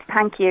a gent.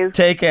 Thank you.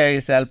 Take care of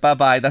yourself.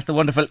 Bye-bye. That's the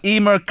wonderful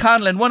Emer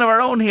Conlon, one of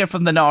our own here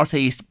from the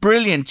Northeast.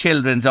 Brilliant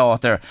children's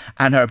author.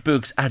 And her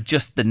books are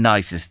just the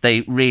nicest.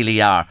 They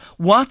really are.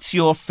 What's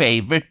your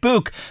favourite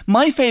book?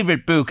 My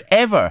favourite book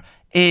ever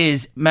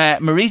is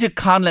Marita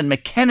Conlon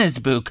McKenna's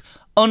book,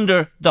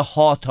 Under the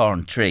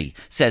Hawthorn Tree,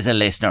 says a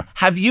listener.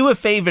 Have you a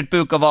favourite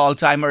book of all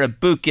time or a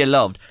book you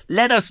loved?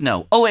 Let us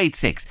know.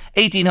 086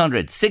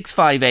 1800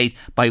 658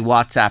 by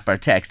WhatsApp or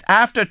text.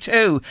 After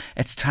 2,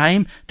 it's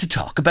time to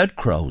talk about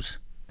crows.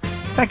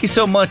 Thank you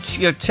so much.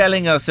 You're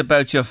telling us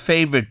about your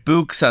favourite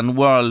books on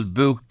World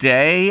Book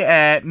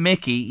Day.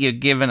 Mickey, you're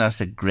giving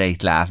us a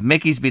great laugh.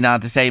 Mickey's been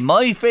on to say,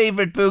 my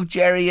favourite book,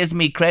 Jerry, is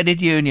me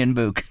credit union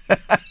book.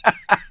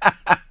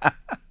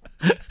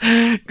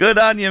 Good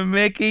on you,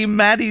 Mickey.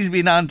 Maddie's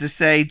been on to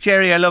say,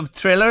 Jerry, I love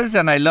thrillers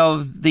and I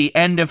love The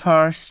End of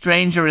Her,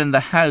 Stranger in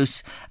the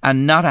House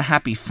and Not a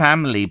Happy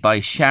Family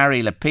by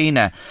Shari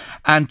Lapina.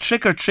 And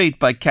Trick or Treat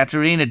by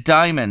Katerina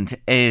Diamond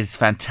is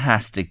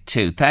fantastic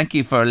too. Thank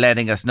you for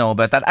letting us know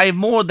about that. I have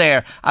more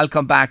there. I'll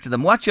come back to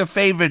them. What's your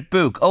favourite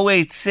book?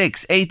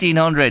 086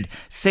 1800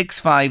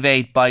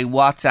 658 by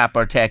WhatsApp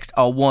or text,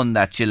 or one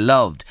that you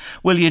loved.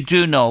 Well, you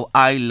do know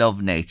I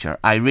love nature.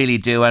 I really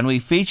do. And we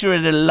feature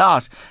it a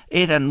lot,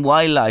 it and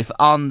wildlife,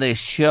 on this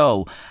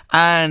show.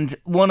 And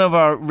one of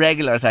our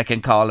regulars, I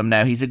can call him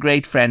now, he's a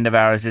great friend of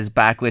ours, is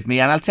back with me.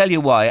 And I'll tell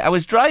you why. I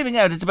was driving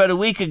out, it's about a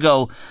week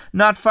ago,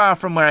 not far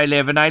from where I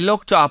live, and I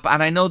looked up,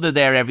 and I know they're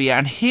there every year,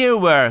 and here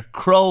were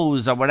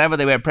crows, or whatever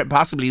they were,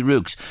 possibly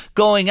rooks,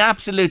 going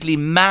absolutely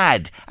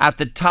mad at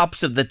the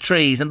tops of the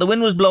trees, and the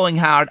wind was blowing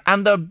hard,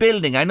 and they're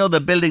building. I know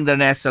they're building their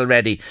nests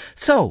already.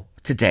 So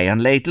today on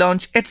Late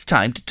Lunch, it's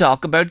time to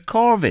talk about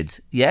corvids.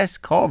 Yes,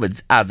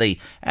 corvids are the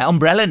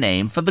umbrella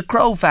name for the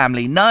crow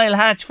family. Niall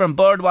Hatch from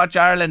Birdwatch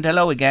Ireland,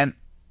 hello again.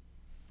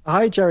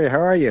 Hi Jerry,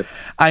 how are you?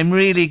 I'm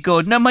really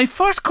good. Now, my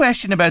first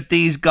question about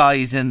these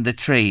guys in the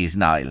trees,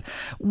 Niall.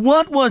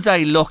 What was I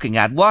looking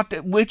at?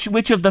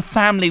 Which of the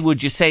family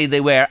would you say they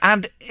were?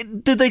 And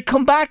do they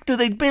come back? Do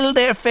they build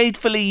there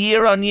faithfully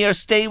year on year,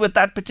 stay with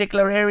that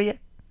particular area?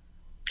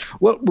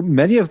 Well,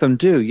 many of them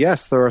do,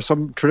 yes. There are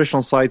some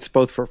traditional sites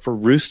both for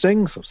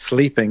roosting, so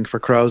sleeping for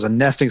crows, and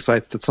nesting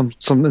sites that some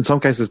in some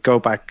cases go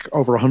back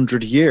over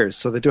 100 years.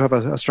 So they do have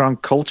a strong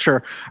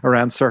culture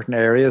around certain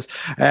areas.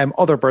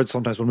 Other birds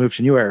sometimes will move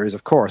to new areas,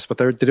 of course, but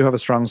they do have a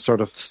strong sort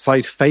of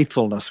site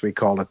faithfulness, we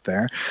call it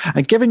there.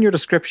 And given your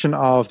description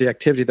of the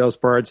activity of those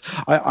birds,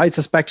 I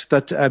suspect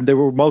that they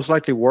were most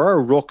likely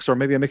rooks, or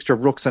maybe a mixture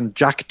of rooks and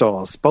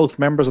jackdaws, both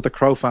members of the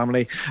crow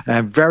family,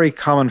 very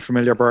common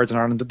familiar birds in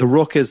Ireland. The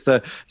rook is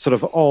the sort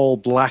of all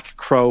black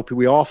crow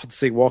we often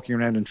see walking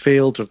around in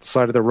fields or at the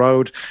side of the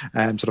road,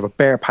 sort of a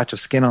bare patch of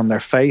skin on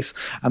their face.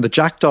 And the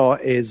jackdaw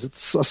is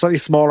a slightly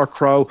smaller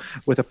crow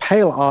with a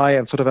pale eye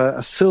and sort of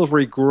a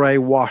silvery grey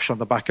wash on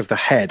the back of the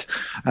head.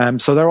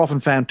 So they're often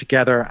found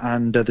together,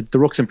 and the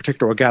rooks in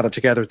particular will gather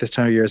together at this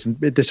time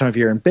of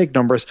year in big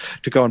numbers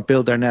to go and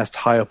build their nests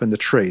high up in the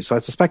tree. So I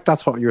suspect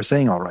that's what you're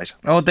seeing, all right.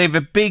 Oh, they've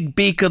a big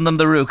beak on them,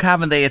 the rook,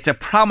 haven't they? It's a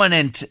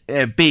prominent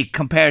beak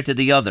compared to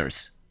the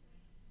others.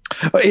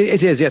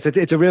 It is, yes.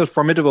 It's a real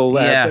formidable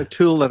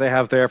tool that they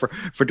have there for.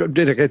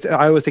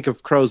 I always think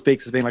of crows'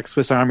 beaks as being like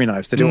Swiss Army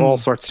knives. They do all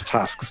sorts of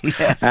tasks.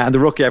 Yes. And the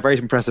rook, very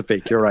impressive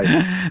beak. You're right.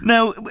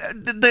 Now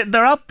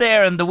they're up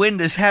there and the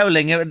wind is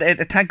howling.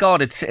 Thank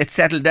God it's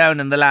settled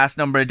down in the last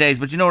number of days.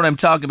 But you know what I'm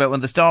talking about,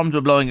 when the storms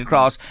were blowing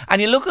across, and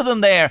you look at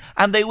them there,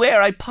 and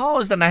I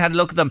paused and I had a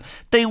look at them.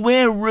 They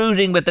were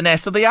rooting with the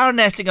nest, so they are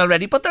nesting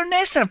already. But their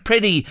nests are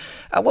pretty,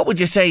 what would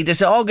you say,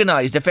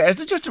 disorganised affairs.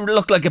 They just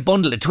look like a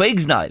bundle of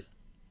twigs, Niall.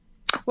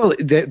 Well,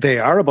 they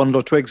are a bundle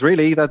of twigs,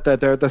 really. That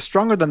they're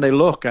stronger than they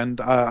look, and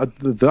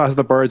as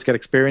the birds get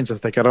experience,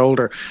 as they get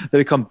older, they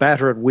become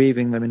better at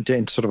weaving them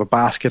into sort of a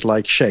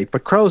basket-like shape.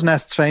 But crows'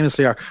 nests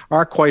famously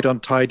are quite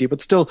untidy,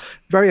 but still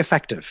very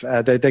effective.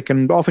 They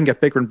can often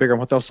get bigger and bigger, and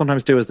what they'll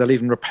sometimes do is they'll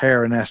even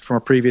repair a nest from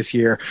a previous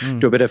year,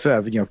 do a bit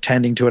of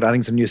tending to it,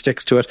 adding some new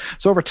sticks to it.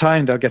 So over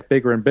time, they'll get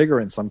bigger and bigger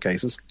in some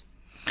cases.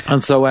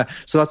 And so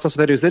that's what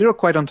they do. They do it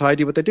quite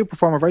untidy, but they do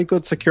perform a very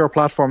good, secure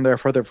platform there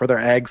for their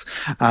eggs,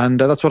 and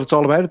that's what it's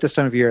all about at this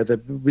time of year. The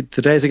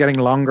days are getting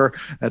longer.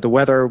 The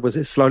weather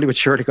is slowly but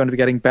surely going to be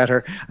getting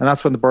better, and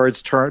that's when the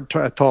birds'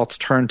 thoughts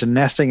turn to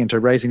nesting and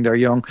to raising their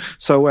young.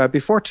 So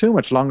before too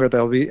much longer,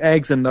 there'll be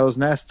eggs in those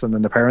nests, and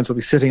then the parents will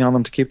be sitting on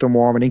them to keep them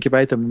warm and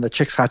incubate them, and the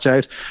chicks hatch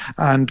out.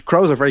 And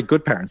crows are very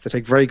good parents. They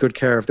take very good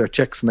care of their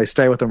chicks, and they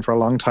stay with them for a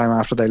long time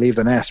after they leave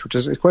the nest, which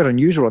is quite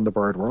unusual in the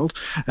bird world.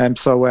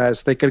 So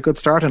they get a good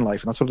start in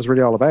life, and that's what it's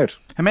really all about.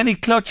 How many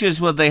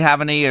clutches will they have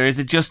in a year? Is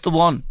it just the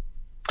one?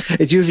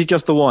 It's usually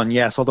just the one,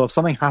 yes. Although if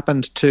something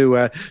happened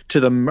to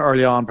them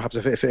early on, perhaps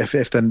if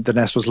the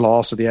nest was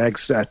lost or the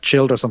eggs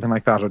chilled or something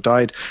like that, or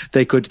died,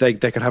 they could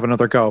have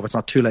another go if it's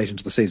not too late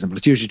into the season. But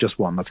it's usually just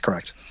one. That's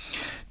correct.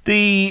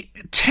 The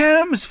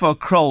terms for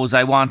crows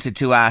I wanted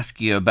to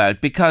ask you about,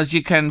 because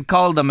you can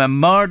call them a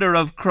murder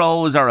of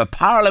crows or a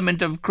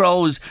parliament of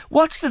crows.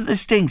 What's the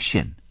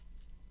distinction?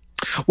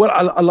 Well,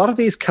 a lot of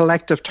these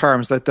collective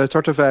terms that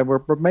sort of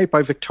were made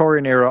by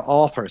Victorian era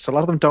authors. So a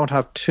lot of them don't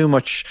have too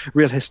much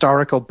real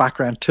historical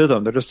background to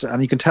them. They're just,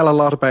 and you can tell a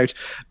lot about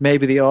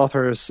maybe the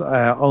author's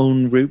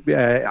own,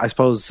 I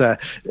suppose,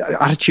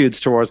 attitudes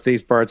towards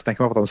these birds. They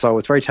come up with them. So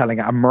it's very telling.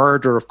 A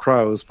murder of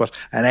crows, but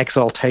an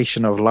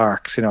exaltation of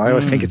larks. I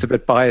always think it's a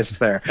bit biased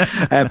there.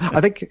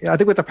 I think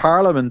with the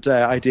Parliament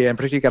idea, and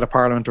particularly get a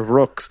Parliament of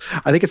rooks,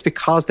 I think it's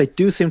because they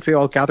do seem to be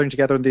all gathering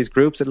together in these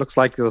groups. It looks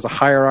like there's a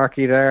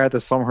hierarchy there.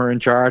 There's some who are in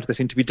charge. They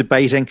seem to be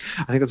debating.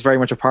 I think that's very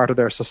much a part of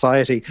their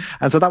society,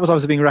 and so that was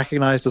obviously being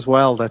recognised as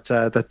well. That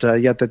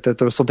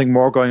there was something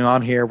more going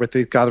on here with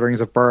these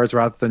gatherings of birds,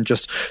 rather than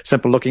just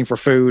simple looking for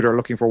food or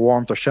looking for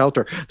warmth or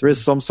shelter. There is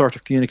some sort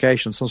of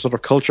communication, some sort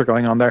of culture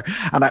going on there.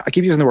 And I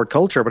keep using the word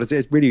culture, but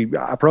it's really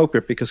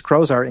appropriate because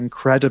crows are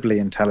incredibly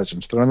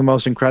intelligent. They're one of the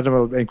most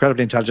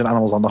incredibly intelligent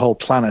animals on the whole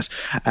planet,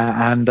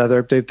 and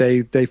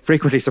they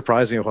frequently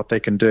surprise me with what they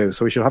can do.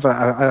 So we should have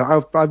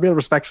a real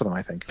respect for them,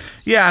 I think.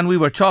 Yeah, and we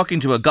were talking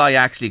to a guy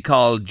actually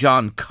called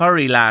John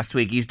Curry last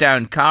week. He's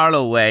down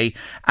Carlow way,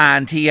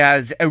 and he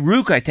has a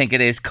rook, I think it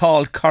is,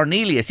 called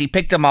Cornelius. He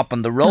picked him up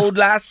on the road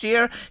last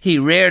year. He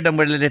reared him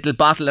with a little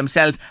bottle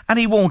himself, and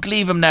he won't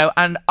leave him now.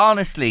 And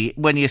honestly,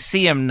 when you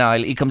see him,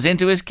 Niall, he comes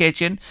into his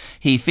kitchen,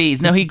 he feeds.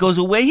 Now he goes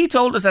away. He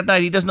told us at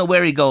night he doesn't know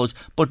where he goes,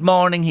 but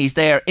morning he's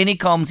there. In he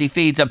comes, he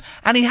feeds him,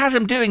 and he has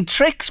him doing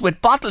tricks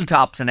with bottle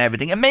tops and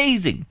everything.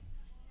 Amazing.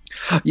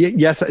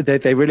 Yes,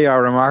 they really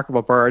are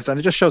remarkable birds, and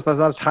it just shows that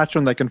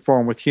attachment they can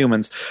form with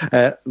humans,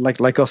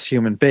 like us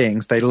human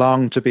beings. They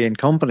long to be in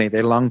company,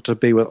 they long to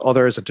be with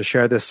others and to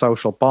share this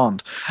social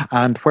bond.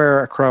 And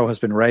where a crow has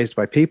been raised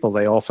by people,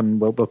 they often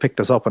will pick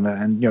this up,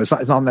 and it's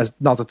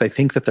not that they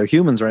think that they're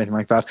humans or anything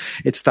like that.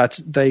 It's that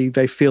they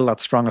feel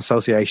that strong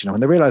association, and when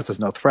they realise there's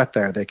no threat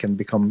there, they can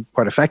become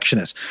quite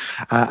affectionate.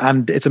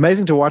 And it's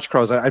amazing to watch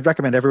crows. I'd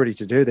recommend everybody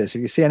to do this.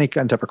 If you see any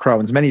type of crow,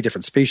 and there's many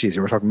different species.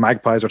 We're talking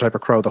magpies or type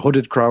of crow, the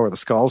hooded crow or the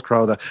scald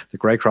crow, the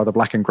grey crow, the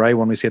black and grey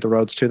one we see at the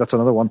roads too. That's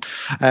another one.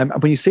 And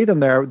when you see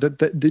them there,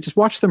 they just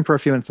watch them for a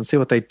few minutes and see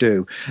what they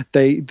do.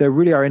 They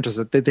really are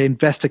interested. They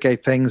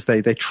investigate things.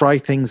 They try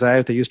things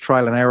out. They use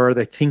trial and error.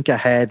 They think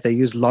ahead. They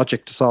use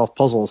logic to solve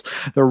puzzles.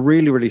 They're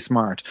really, really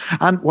smart.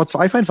 And what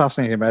I find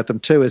fascinating about them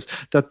too is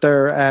that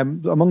they're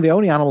among the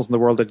only animals in the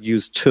world that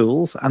use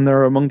tools, and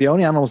they're among the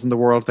only animals in the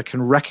world that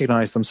can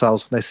recognise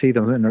themselves when they see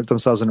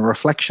themselves in a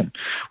reflection,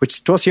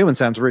 which to us humans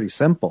sounds really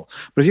simple.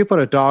 But if you put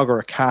a dog or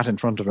a cat in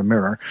front of a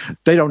mirror,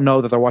 they don't know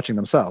that they're watching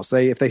themselves.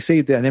 If they see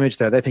an image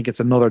there, they think it's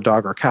another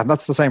dog or cat. And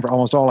that's the same for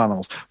almost all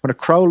animals. When a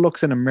crow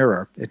looks in a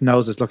mirror, it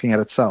knows it's looking at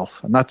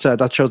itself, and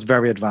that shows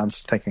very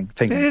advanced thinking.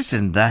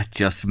 Isn't that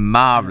just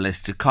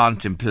marvellous to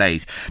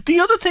contemplate?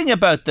 The other thing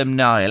about them,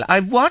 Niall,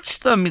 I've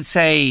watched them,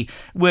 say,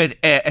 with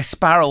a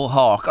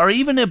sparrowhawk or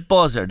even a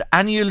buzzard,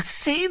 and you'll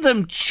see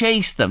them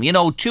chase them.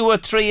 2 or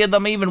 3 of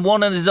them, even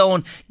one on his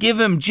own,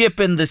 give him jip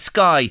in the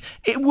sky.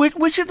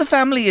 Which of the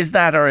family is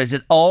that, or is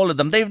it all of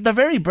them? They're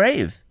very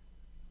brave.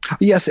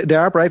 Yes, they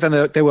are brave, and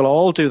they will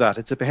all do that.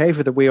 It's a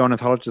behaviour that we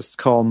ornithologists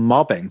call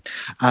mobbing.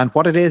 And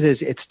what it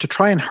is it's to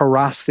try and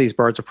harass these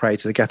birds of prey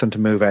to get them to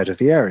move out of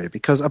the area.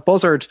 Because a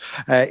buzzard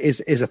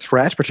is a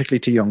threat, particularly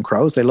to young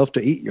crows. They love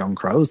to eat young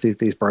crows,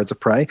 these birds of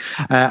prey.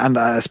 And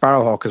a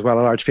sparrowhawk as well,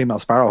 a large female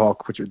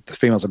sparrowhawk, which the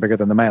females are bigger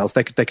than the males,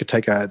 they could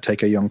take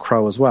a young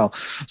crow as well.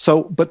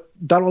 So, but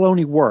that will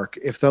only work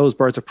if those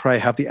birds of prey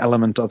have the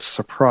element of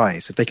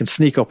surprise, if they can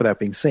sneak up without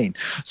being seen.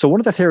 So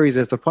one of the theories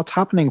is that what's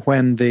happening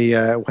when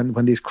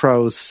these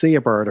crows see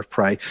a bird of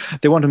prey,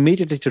 they want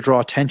immediately to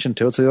draw attention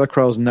to it so the other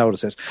crows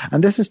notice it.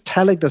 And this is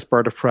telling this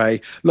bird of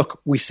prey,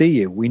 look, we see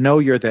you, we know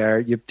you're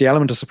there, the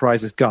element of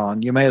surprise is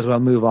gone, you may as well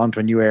move on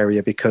to a new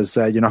area because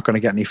you're not going to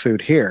get any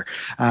food here.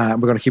 We're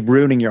going to keep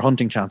ruining your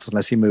hunting chances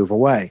unless you move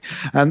away.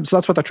 So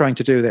that's what they're trying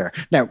to do there.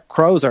 Now,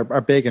 crows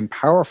are big and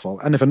powerful,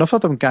 and if enough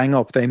of them gang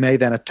up, they may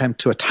then attempt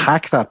to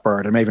attack that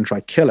bird and may even try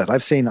to kill it.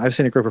 I've seen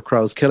a group of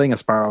crows killing a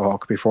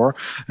sparrowhawk before,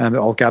 and they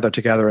all gathered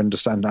together and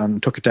just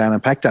and took it down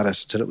and pecked at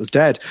it until it was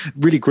dead.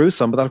 Really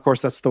gruesome, but that, of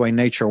course, that's the way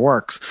nature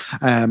works.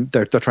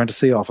 They're trying to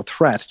see off a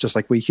threat, just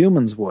like we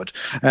humans would.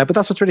 But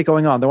that's what's really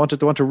going on. They want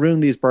to ruin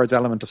these birds'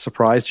 element of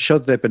surprise, to show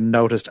that they've been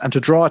noticed, and to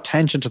draw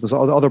attention to them.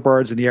 So other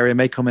birds in the area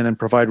may come in and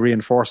provide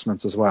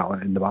reinforcements as well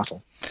in the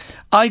battle.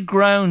 I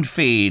ground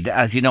feed,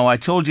 as you know, I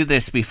told you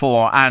this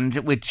before, and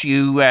with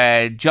you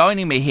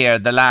joining me here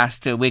the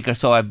last week or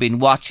so, I've been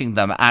watching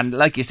them, and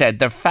like you said,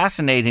 they're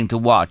fascinating to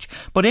watch.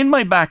 But in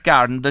my back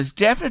garden, there's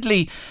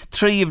definitely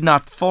 3 if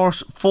not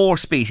 4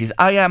 species.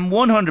 I am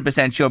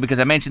 100% sure, because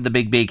I mentioned the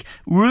big beak.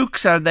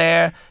 Rooks are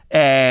there.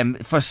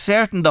 For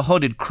certain the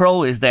hooded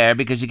crow is there,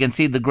 because you can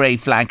see the grey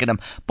flanking him,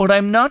 but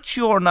I'm not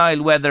sure,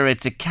 Niall, whether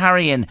it's a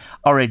carrion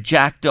or a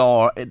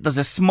jackdaw. There's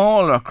a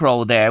smaller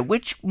crow there.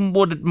 Which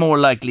would it more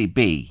likely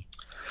be?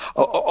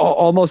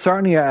 Almost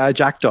certainly a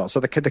jackdaw. So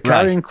the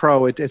carrion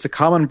crow, it's a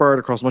common bird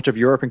across much of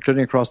Europe,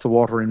 including across the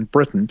water in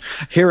Britain.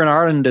 Here in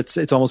Ireland,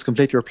 it's almost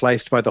completely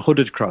replaced by the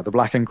hooded crow, the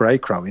black and grey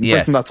crow. In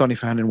Britain, that's only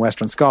found in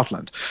Western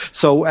Scotland.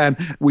 So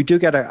we do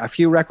get a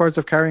few records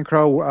of carrion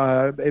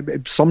crow,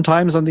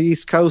 sometimes on the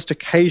East Coast,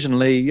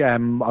 occasionally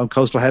on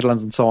coastal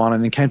headlands and so on,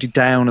 and in County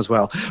Down as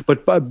well.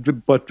 But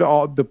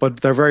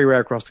they're very rare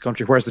across the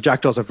country, whereas the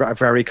jackdaws are a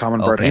very common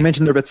bird. And you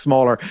mentioned they're a bit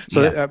smaller.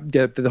 So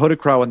the hooded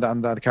crow and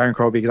the carrion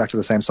crow will be exactly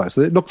the same size.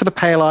 So look for the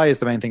pale eye is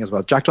the main thing as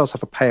well. Jackdaws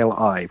have a pale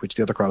eye, which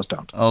the other crows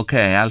don't.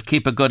 Okay, I'll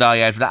keep a good eye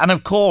out for that. And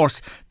of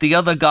course, the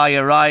other guy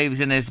arrives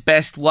in his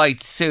best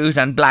white suit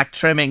and black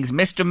trimmings,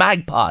 Mr.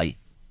 Magpie.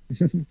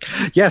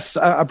 Yes,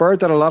 a bird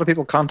that a lot of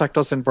people contact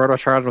us in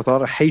Birdwatch Ireland with a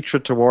lot of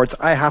hatred towards.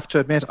 I have to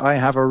admit, I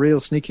have a real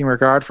sneaking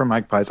regard for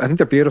magpies. I think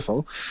they're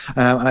beautiful,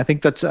 and I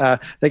think that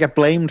they get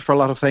blamed for a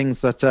lot of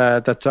things that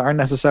aren't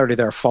necessarily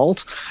their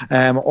fault,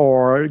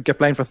 or get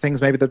blamed for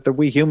things maybe that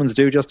we humans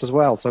do just as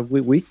well. So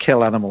we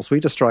kill animals, we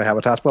destroy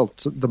habitat. Well,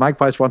 the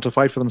magpies want to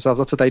fight for themselves.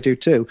 That's what they do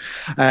too.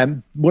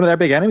 One of their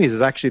big enemies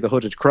is actually the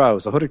hooded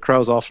crows. The hooded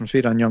crows often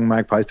feed on young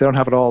magpies. They don't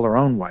have it all their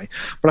own way.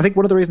 But I think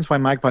one of the reasons why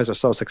magpies are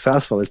so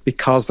successful is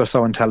because they're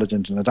so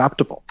intelligent and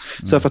adaptable.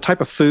 So if a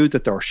type of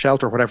food or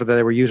shelter or whatever that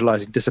they were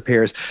utilizing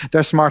disappears,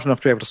 they're smart enough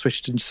to be able to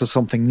switch to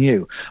something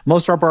new.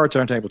 Most of our birds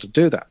aren't able to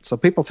do that. So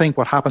people think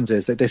what happens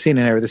is that they see an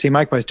area, they see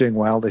magpies doing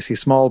well, they see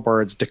small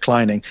birds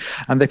declining,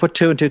 and they put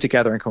 2 and 2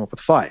 together and come up with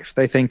 5.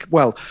 They think,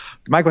 well,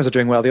 the magpies are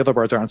doing well, the other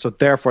birds aren't, so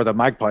therefore the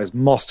magpies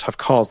must have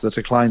caused the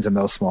declines in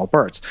those small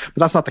birds. But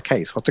that's not the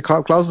case. What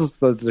causes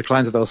the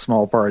declines of those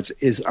small birds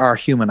is our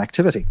human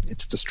activity.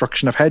 It's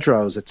destruction of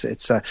hedgerows,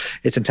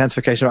 it's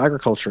intensification of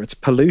agriculture, it's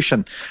pollution,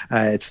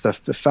 it's the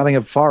felling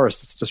of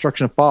forests, it's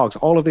destruction of bogs.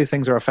 All of these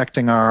things are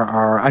affecting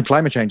our and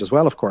climate change as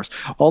well, of course.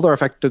 All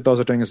those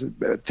are doing is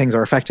things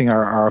are affecting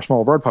our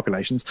small bird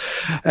populations.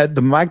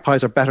 The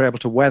magpies are better able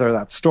to weather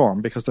that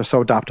storm because they're so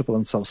adaptable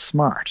and so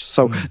smart.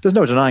 So there's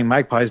no denying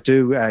magpies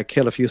do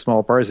kill a few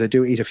small birds. They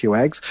do eat a few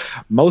eggs.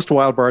 Most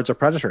wild birds are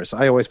predators.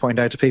 I always point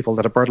out to people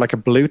that a bird like a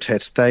blue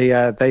tit,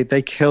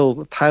 they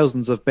kill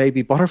thousands of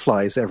baby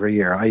butterflies every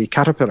year, i.e.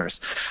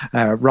 caterpillars.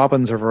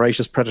 Robins are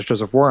voracious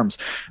predators of worms.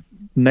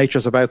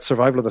 Nature's about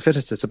survival of the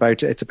fittest. It's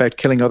about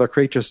killing other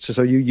creatures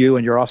so you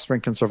and your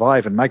offspring can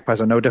survive, and magpies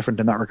are no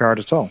different in that regard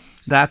at all.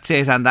 That's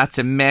it, and that's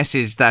a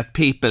message that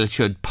people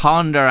should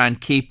ponder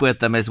and keep with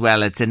them as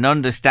well. It's an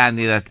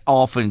understanding that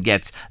often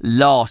gets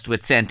lost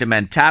with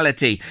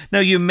sentimentality. Now,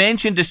 you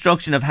mentioned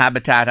destruction of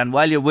habitat, and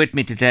while you're with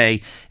me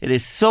today, it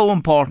is so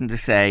important to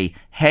say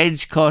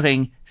hedge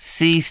cutting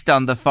ceased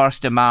on the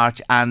 1st of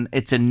March, and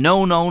it's a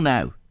no-no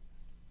now.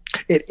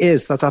 It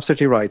is. That's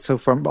absolutely right. So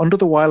from under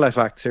the Wildlife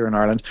Act here in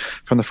Ireland,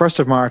 from the 1st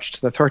of March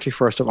to the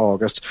 31st of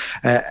August,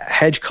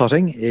 hedge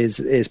cutting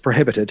is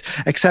prohibited,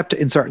 except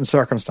in certain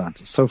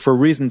circumstances. So for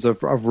reasons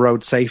of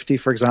road safety,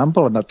 for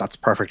example, and that's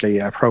perfectly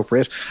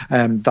appropriate,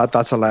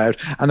 that's allowed.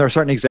 And there are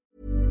certain examples.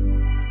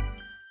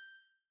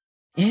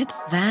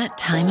 It's that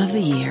time of the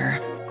year.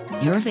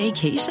 Your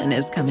vacation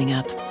is coming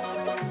up.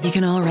 You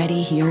can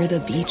already hear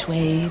the beach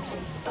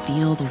waves,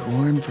 feel the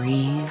warm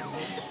breeze,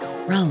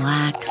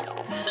 relax,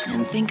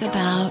 and think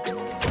about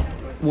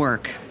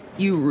work.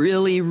 You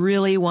really,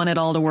 really want it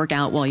all to work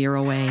out while you're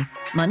away.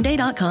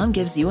 Monday.com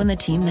gives you and the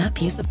team that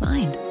peace of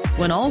mind.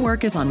 When all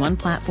work is on one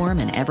platform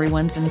and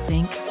everyone's in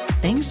sync,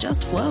 things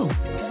just flow.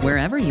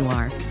 Wherever you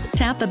are,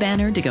 tap the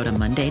banner to go to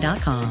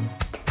Monday.com.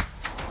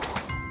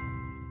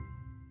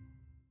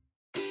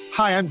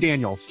 Hi, I'm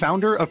Daniel,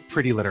 founder of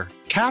Pretty Litter.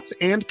 Cats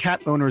and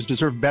cat owners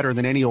deserve better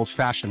than any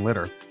old-fashioned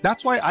litter.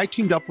 That's why I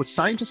teamed up with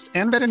scientists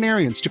and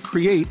veterinarians to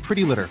create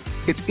Pretty Litter.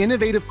 Its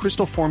innovative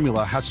crystal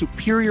formula has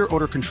superior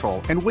odor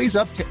control and weighs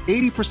up to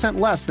 80%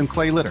 less than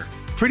clay litter.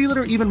 Pretty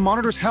Litter even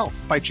monitors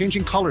health by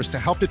changing colors to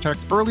help detect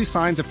early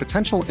signs of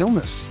potential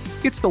illness.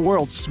 It's the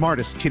world's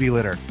smartest kitty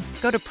litter.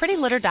 Go to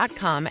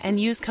prettylitter.com and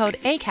use code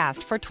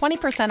ACAST for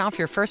 20% off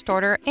your first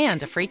order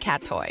and a free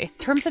cat toy.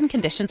 Terms and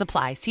conditions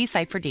apply. See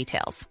site for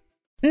details.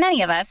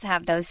 Many of us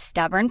have those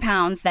stubborn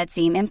pounds that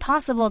seem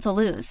impossible to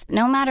lose,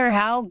 no matter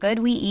how good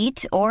we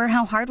eat or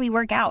how hard we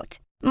work out.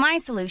 My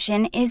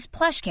solution is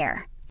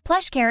PlushCare.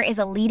 PlushCare is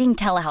a leading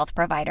telehealth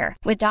provider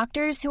with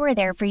doctors who are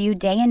there for you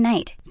day and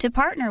night to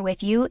partner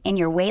with you in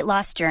your weight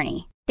loss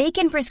journey. They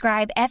can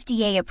prescribe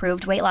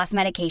FDA-approved weight loss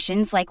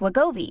medications like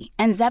Wegovy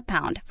and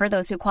Zepbound for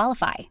those who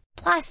qualify.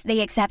 Plus, they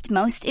accept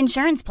most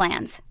insurance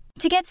plans.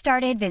 To get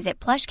started, visit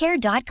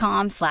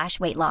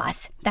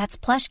plushcare.com/weightloss. That's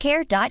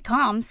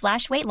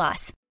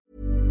plushcare.com/weightloss.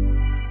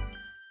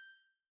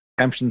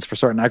 Exemptions for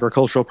certain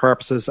agricultural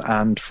purposes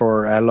and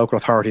for local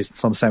authorities and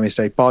some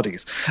semi-state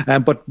bodies.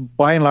 But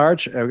by and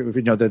large,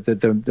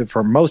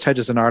 for most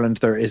hedges in Ireland,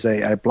 there is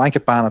a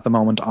blanket ban at the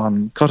moment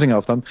on cutting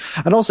of them.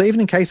 And also,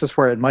 even in cases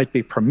where it might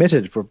be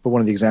permitted for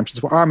one of the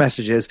exemptions, our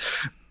message is,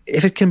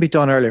 if it can be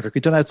done earlier, if it can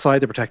be done outside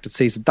the protected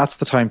season, that's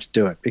the time to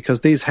do it, because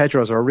these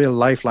hedgerows are a real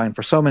lifeline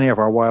for so many of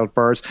our wild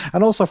birds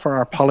and also for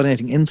our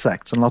pollinating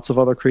insects and lots of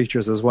other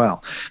creatures as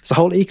well. It's a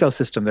whole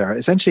ecosystem there.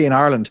 Essentially, in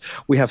Ireland,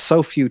 we have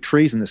so few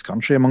trees in this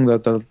country, among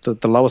the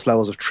lowest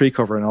levels of tree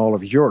cover in all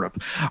of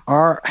Europe.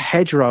 Our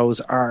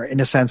hedgerows are,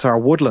 in a sense, our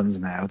woodlands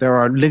now. There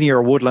are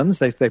linear woodlands.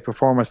 They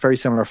perform a very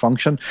similar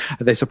function.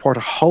 They support a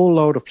whole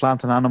load of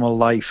plant and animal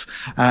life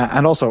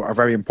and also are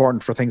very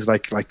important for things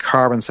like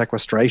carbon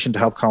sequestration to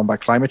help combat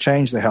climate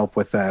change. They help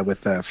with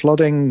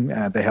flooding.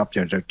 They help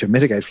to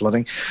mitigate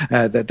flooding.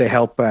 They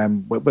help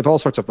with all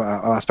sorts of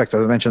aspects.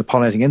 As I mentioned,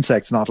 pollinating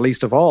insects, not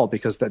least of all,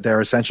 because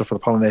they're essential for the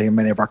pollinating of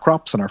many of our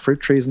crops and our fruit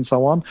trees and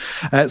so on.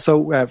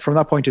 So from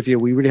that point of view,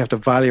 we really have to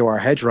value our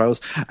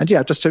hedgerows. And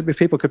yeah, just if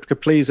people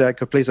could please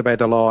obey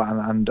the law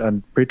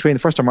and between the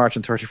 1st of March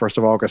and 31st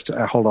of August,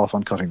 hold off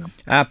on cutting them.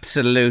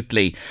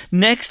 Absolutely.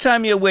 Next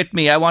time you're with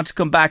me, I want to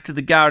come back to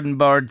the Garden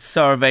Bird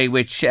survey,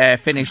 which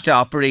finished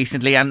up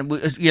recently,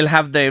 and you'll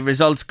have the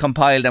results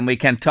compiled and we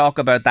can talk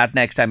about that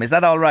next time. Is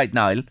that all right,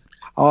 Niall?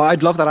 Oh,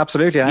 I'd love that,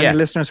 absolutely. And any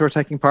listeners who are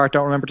taking part,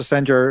 don't forget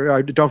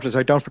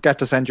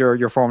to send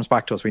your forms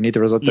back to us. We need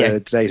the result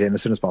data in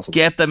as soon as possible.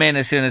 Get them in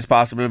as soon as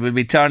possible. We'll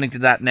be turning to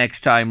that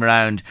next time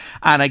round.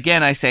 And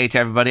again, I say to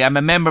everybody, I'm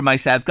a member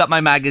myself, got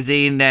my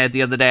magazine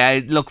the other day. I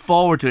look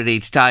forward to it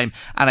each time,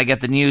 and I get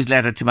the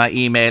newsletter to my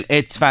email.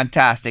 It's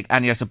fantastic,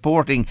 and you're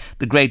supporting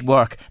the great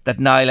work that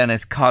Niall and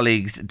his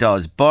colleagues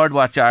does.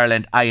 Birdwatch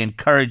Ireland, I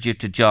encourage you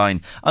to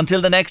join.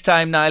 Until the next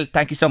time, Niall,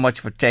 thank you so much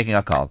for taking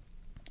our call.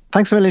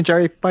 Thanks a million,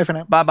 Jerry. Bye for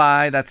now.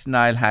 Bye-bye. That's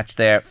Niall Hatch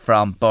there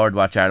from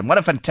Birdwatch Ireland. What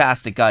a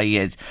fantastic guy he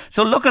is.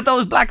 So look at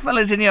those black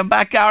fellas in your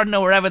back garden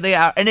or wherever they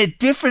are in a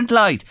different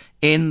light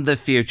in the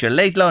future.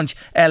 Late Lunch,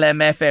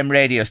 LMFM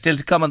Radio. Still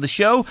to come on the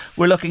show,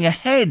 we're looking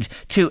ahead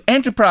to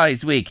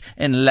Enterprise Week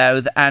in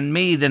Louth and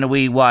Meath in a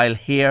wee while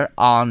here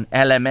on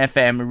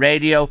LMFM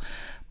Radio.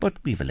 But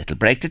we've a little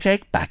break to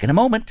take. Back in a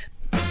moment.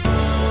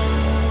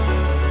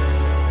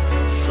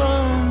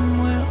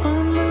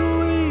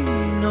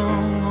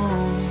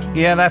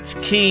 Yeah, that's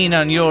Keen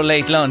on your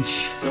Late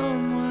Lunch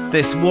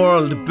this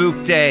World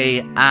Book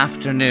Day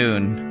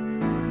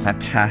afternoon.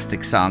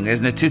 Fantastic song,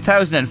 isn't it?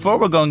 2004,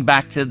 we're going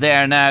back to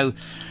there now.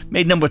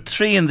 Made number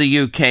 3 in the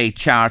UK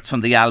charts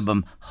from the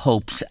album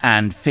Hopes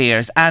and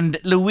Fears. And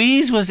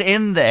Louise was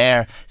in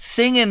there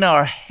singing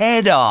her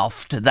head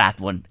off to that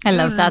one. I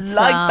love that song.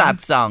 Like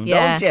that song,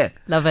 don't you?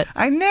 Love it.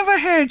 I never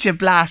heard you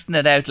blasting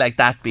it out like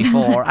that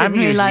before. Didn't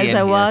realise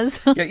I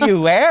was.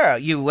 You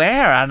were,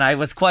 and I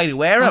was quite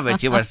aware of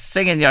it. You were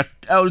singing your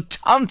old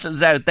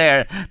tonsils out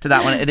there to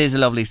that one. It is a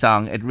lovely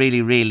song. It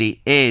really,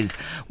 really is.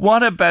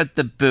 What about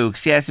the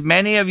books? Yes,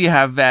 many of you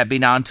have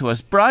been on to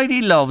us.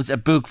 Bridie loves a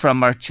book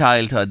from her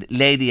childhood,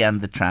 Lady and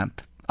the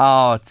Tramp.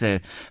 Oh, it's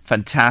a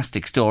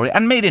fantastic story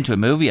and made into a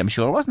movie, I'm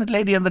sure. Wasn't it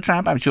Lady and the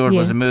Tramp? I'm sure it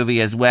was a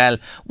movie as well.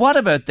 What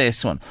about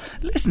this one?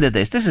 Listen to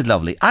this. This is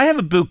lovely. I have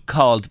a book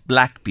called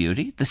Black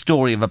Beauty, the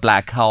story of a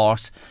black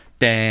horse.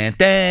 Do you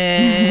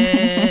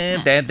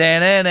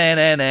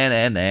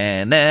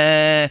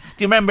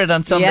remember it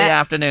on Sunday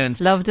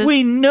afternoons? Loved it.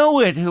 We know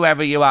it,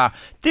 whoever you are.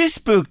 This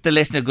book, the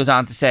listener goes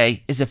on to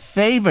say, is a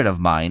favourite of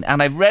mine,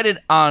 and I've read it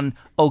on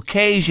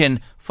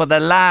occasion for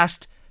the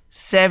last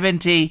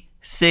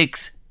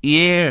 76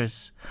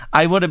 years.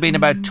 I would have been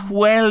about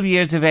 12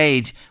 years of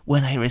age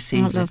when I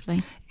received it.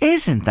 Lovely.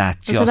 Isn't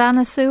that just... Was it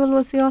Anna Sewell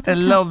was the author? A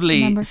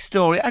lovely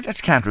story. I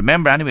just can't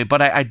remember anyway,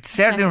 but I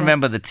certainly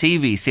remember the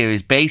TV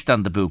series based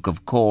on the book,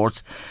 of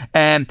course.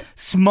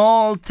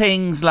 Small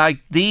Things Like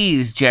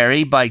These,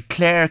 Jerry, by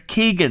Claire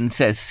Keegan,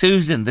 says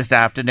Susan this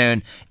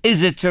afternoon,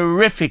 is a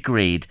terrific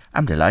read.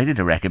 I'm delighted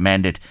to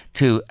recommend it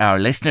to our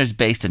listeners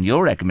based on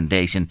your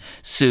recommendation,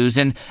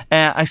 Susan.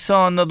 I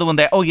saw another one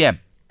there. Oh, yeah.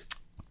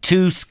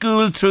 To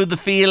School Through the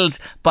Fields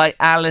by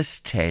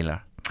Alice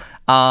Taylor.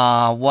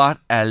 Ah, what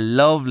a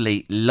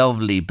lovely,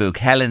 lovely book.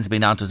 Helen's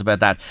been on to us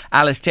about that.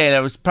 Alice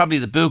Taylor was probably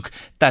the book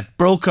that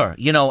broke her,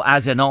 you know,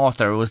 as an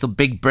author. It was the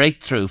big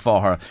breakthrough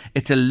for her.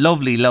 It's a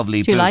lovely, lovely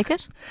book. Do you like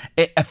it?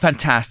 A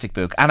fantastic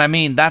book. And I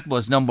mean, that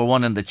was number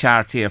one in the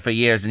charts here for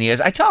years and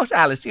years. I talked to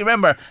Alice, do you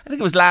remember? I think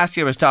it was last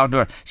year I was talking to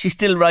her. She's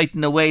still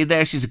writing away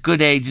there. She's a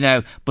good age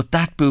now. But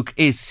that book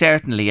is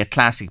certainly a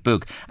classic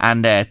book.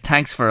 And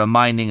thanks for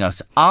reminding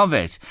us of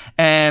it.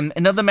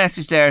 Another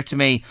message there to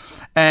me.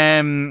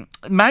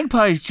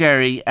 Magpies,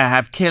 Jerry,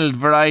 have killed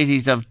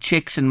varieties of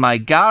chicks in my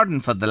garden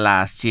for the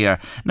last year.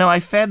 Now,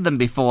 I fed them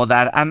before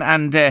that,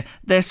 and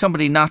there's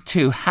somebody not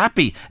too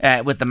happy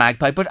with the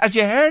magpie. But as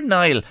you heard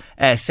Niall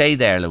say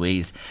there,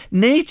 Louise,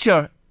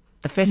 nature,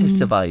 the fittest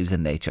survives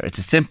in nature. It's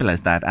as simple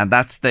as that, and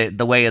that's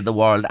the way of the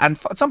world. And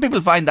some people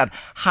find that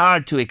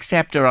hard to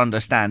accept or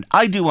understand.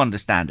 I do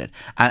understand it,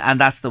 and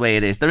that's the way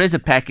it is. There is a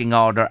pecking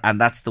order, and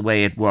that's the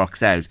way it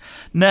works out.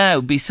 Now,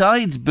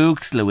 besides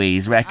books,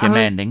 Louise,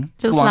 recommending...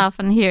 Just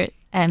laughing here.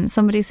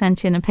 Somebody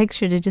sent you in a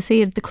picture. Did you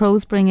see it? The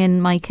crows bring in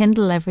my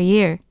Kindle every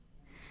year.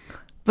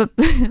 But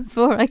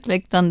before I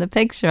clicked on the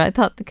picture, I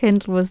thought the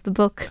Kindle was the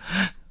book.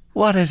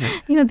 What is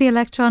it? You know, the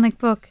electronic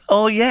book.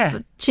 Oh, yeah.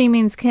 But she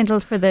means Kindle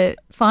for the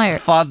fire.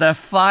 For the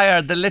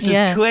fire, the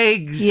little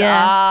twigs.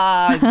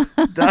 Yeah.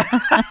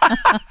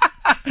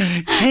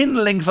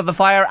 Kindling for the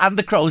fire, and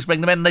the crows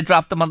bring them in and they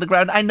drop them on the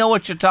ground. I know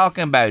what you're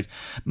talking about.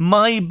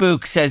 My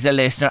book, says a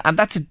listener, and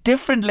that's a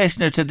different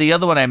listener to the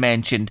other one I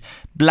mentioned,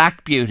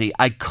 Black Beauty.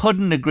 I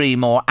couldn't agree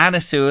more.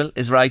 Anna Sewell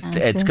is right.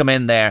 It's come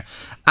in there.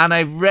 And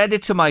I've read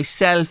it to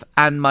myself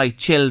and my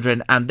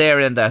children, and they're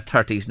in their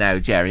 30s now,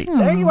 Jerry.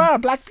 There you are,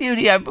 Black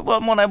Beauty.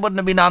 One I wouldn't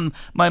have been on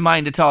my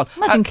mind at all.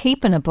 Imagine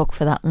keeping a book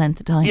for that length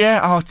of time.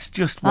 Yeah, it's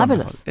just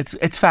fabulous. Wonderful.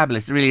 It's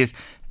fabulous, it really is.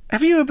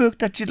 Have you a book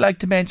that you'd like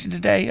to mention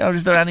today, or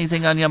is there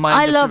anything on your mind?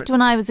 I loved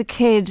when I was a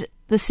kid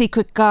The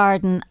Secret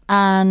Garden,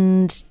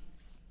 and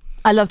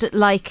I loved it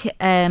like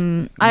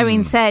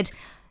Irene said,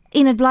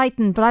 Enid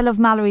Blyton, but I love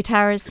Mallory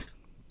Towers.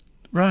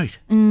 Right.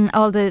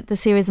 All the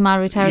series of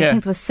Mallory Towers, I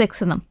think there was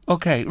 6 of them.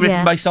 Okay,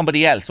 written by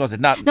somebody else, was it?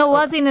 Not? No, it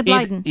was Enid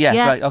Blyton.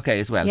 Yeah, right, okay,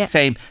 as well. Yeah.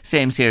 Same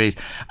series.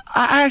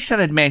 I said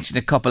I'd mention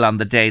a couple on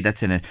the day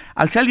that's in it.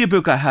 I'll tell you a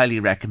book I highly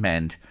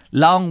recommend.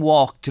 Long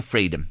Walk to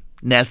Freedom.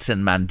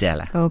 Nelson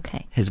Mandela.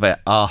 Okay.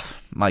 Oh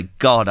my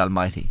God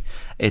almighty.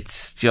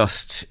 It's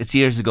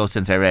years ago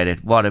since I read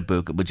it. What a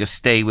book. It would just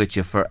stay with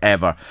you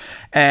forever.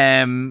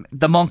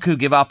 The Monk Who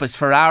Gave Up His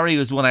Ferrari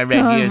was one I read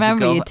years ago. I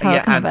remember you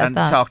talking about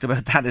that. Talked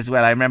about that as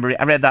well. I remember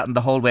I read that in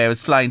the whole way I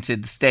was flying to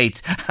the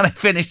States, and I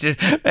finished it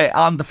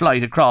on the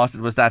flight across. It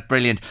was that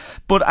brilliant.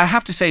 But I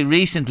have to say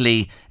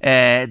recently,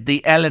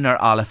 the Eleanor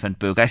Oliphant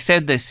book, I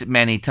said this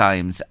many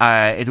times,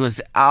 it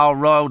was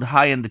rode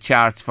high in the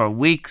charts for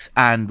weeks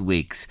and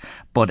weeks.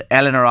 But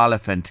Eleanor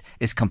Oliphant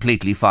is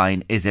completely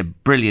fine, is a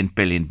brilliant,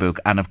 brilliant book.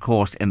 And of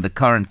course, in the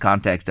current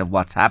context of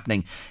what's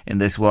happening in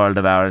this world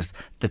of ours,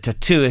 The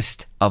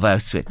Tattooist of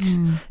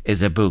Auschwitz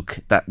is a book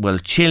that will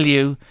chill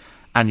you,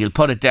 and you'll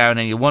put it down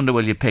and you wonder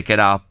will you pick it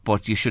up,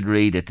 but you should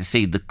read it to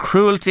see the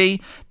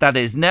cruelty that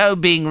is now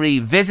being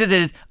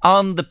revisited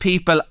on the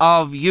people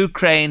of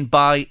Ukraine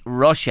by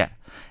Russia.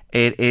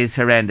 It is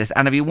horrendous.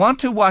 And if you want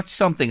to watch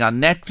something on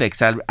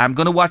Netflix, I'm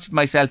going to watch it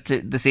myself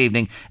this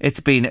evening. It's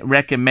been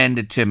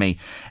recommended to me.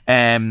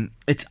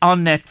 It's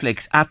on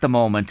Netflix at the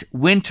moment.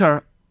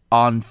 Winter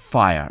on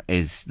Fire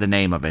is the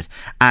name of it,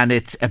 and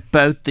it's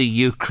about the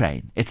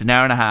Ukraine. It's an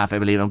hour and a half, I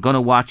believe. I'm going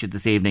to watch it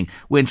this evening.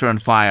 Winter on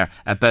Fire,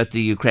 about the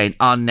Ukraine,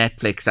 on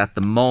Netflix at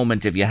the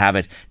moment, if you have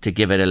it, to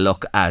give it a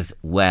look as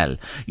well.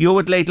 You're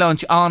with Late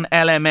Lunch on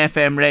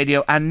LMFM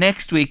Radio, and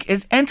next week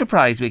is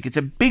Enterprise Week. It's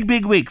a big,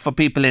 big week for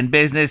people in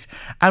business,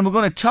 and we're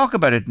going to talk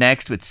about it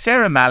next with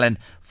Sarah Mallon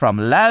from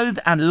Louth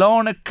and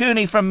Lorna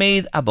Cooney from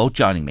Meath are both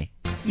joining me.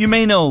 You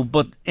may know,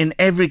 but in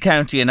every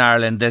county in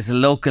Ireland there's a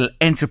local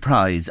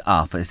enterprise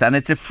office, and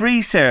it's a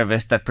free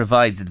service that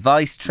provides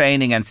advice,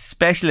 training and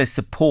specialist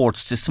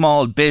supports to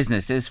small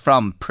businesses,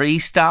 from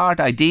pre-start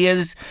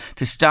ideas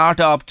to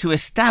start-up to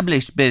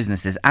established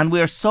businesses. And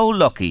we're so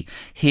lucky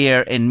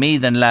here in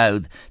Meath and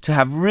Louth to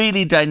have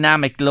really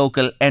dynamic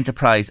local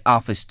enterprise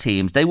office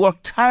teams. They work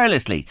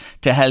tirelessly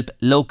to help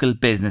local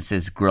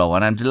businesses grow,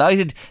 and I'm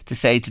delighted to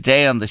say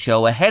today on the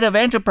show, ahead of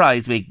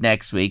Enterprise Week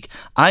next week,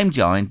 I'm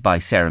joined by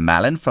Sarah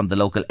Mallon from the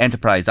local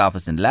enterprise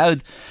office in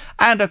Louth,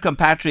 and our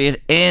compatriot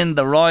in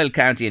the Royal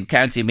County in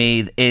County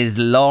Meath is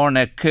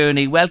Lorna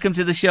Cooney. Welcome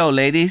to the show,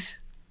 ladies.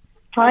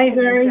 Hi,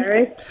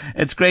 Gary.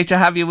 It's great to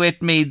have you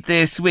with me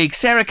this week.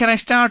 Sarah, can I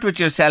start with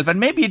yourself,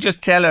 and maybe you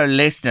just tell our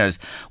listeners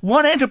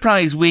what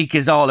Enterprise Week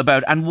is all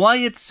about and why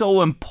it's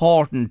so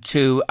important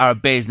to our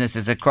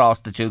businesses across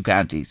the two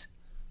counties?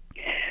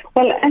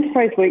 Well,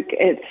 Enterprise Week,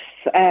 it's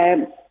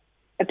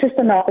just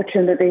an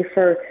opportunity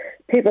for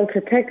people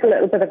to take a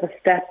little bit of a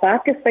step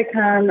back if they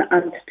can,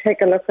 and to take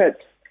a look at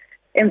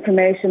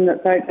information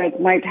that's out there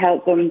that might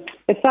help them.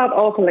 It's that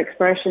awful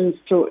expressions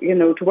to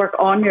work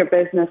on your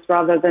business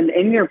rather than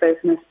in your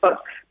business, but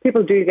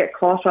people do get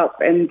caught up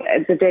in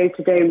the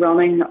day-to-day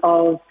running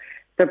of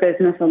their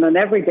business on an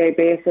everyday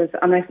basis.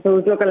 And I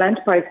suppose Local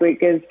Enterprise Week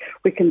is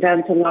we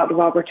condense a lot of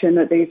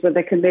opportunities where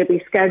they can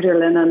maybe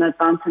schedule in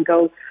advance and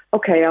go,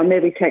 okay, I'll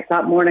maybe take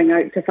that morning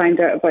out to find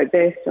out about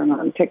this, and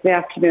I'll take the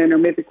afternoon, or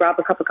maybe grab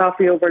a cup of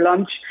coffee over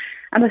lunch.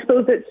 And I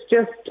suppose it's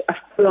just a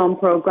full-on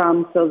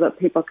programme so that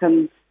people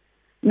can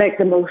make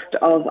the most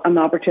of an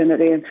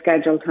opportunity and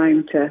schedule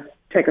time to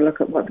take a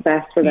look at what's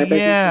best for their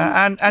business.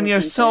 Yeah, and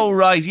you're so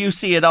right. You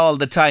see it all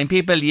the time.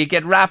 People, you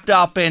get wrapped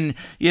up in,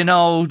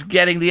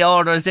 getting the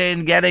orders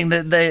in, getting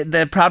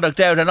the product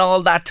out and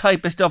all that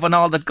type of stuff and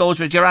all that goes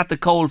with it. You're at the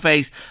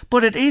coalface.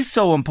 But it is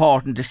so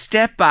important to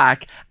step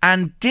back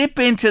and dip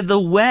into the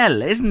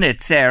well, isn't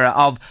it, Sarah,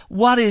 of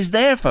what is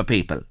there for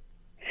people?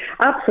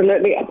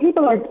 Absolutely. And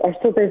people are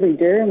so busy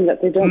doing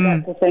that they don't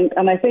get to think.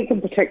 And I think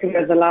in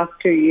particular the last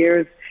 2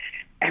 years,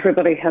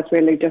 everybody has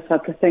really just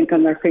had to think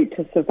on their feet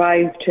to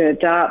survive, to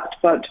adapt.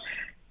 But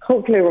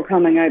hopefully we're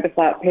coming out of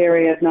that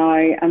period now,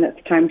 and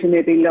it's time to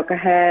maybe look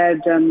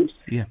ahead and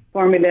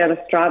formulate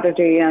a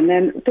strategy. And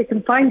then they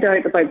can find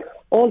out about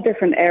all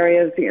different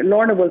areas.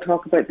 Lorna will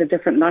talk about the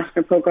different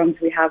national programmes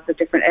we have, the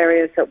different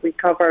areas that we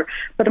cover.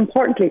 But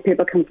importantly,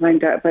 people can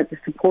find out about the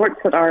supports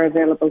that are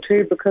available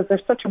too, because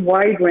there's such a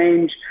wide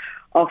range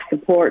of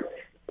support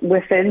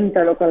within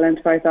the local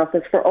enterprise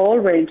office for all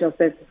range of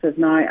businesses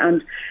now.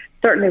 And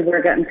certainly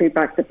we're getting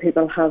feedback that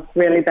people have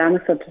really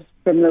benefited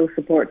from those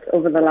supports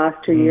over the last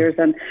 2 years.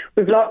 And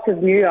we've lots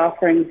of new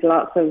offerings,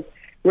 lots of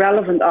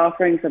relevant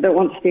offerings. I don't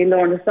want to steal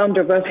Lorna's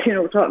thunder, but,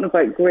 we're talking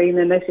about green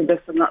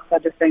initiatives and that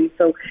sort of thing.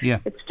 So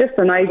it's just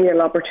an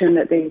ideal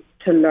opportunity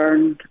to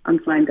learn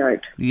and find out.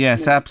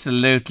 Yes,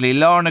 absolutely.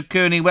 Lorna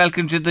Cooney,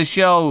 welcome to the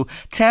show.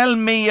 Tell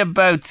me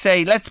about,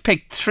 say, let's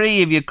pick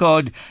 3 if you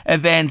could,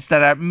 events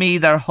that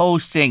they're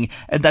hosting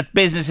that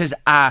businesses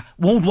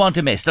won't want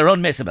to miss. They're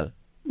unmissable.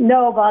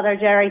 No bother,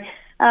 Jerry.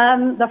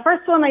 The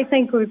first one I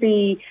think would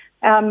be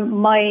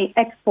my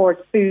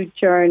export food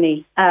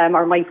journey,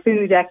 or my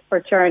food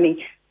export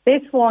journey.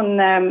 This one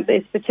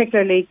is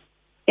particularly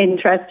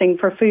interesting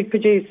for food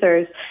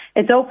producers.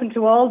 It's open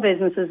to all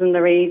businesses in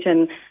the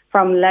region,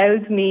 from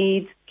Louth,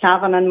 Meath,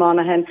 Cavan and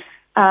Monaghan.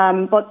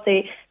 But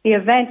the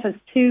event has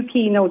 2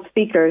 keynote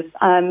speakers.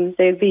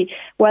 They'll be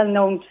well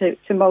known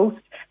to most.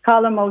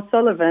 Colin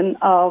O'Sullivan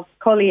of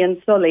Cully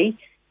and Sully.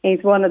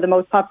 He's one of the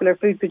most popular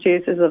food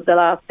producers of the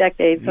last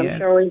decade, so I'm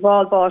sure we've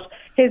all bought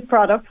his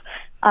products.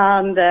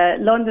 And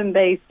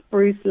London-based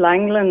Bruce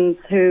Langlands,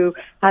 who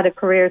had a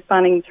career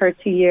spanning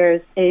 30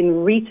 years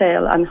in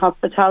retail and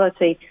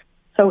hospitality.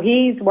 So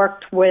he's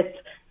worked with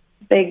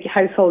big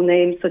household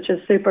names such as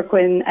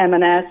Superquinn,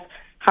 M&S,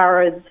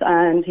 Harrods,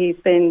 and he's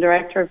been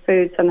Director of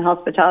Foods and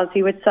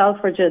Hospitality with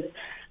Selfridges.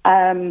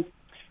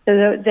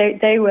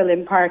 They will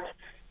impart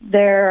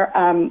their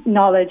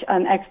knowledge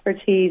and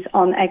expertise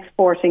on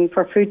exporting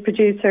for food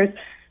producers.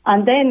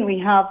 And then we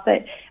have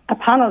a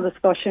panel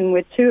discussion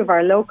with 2 of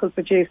our local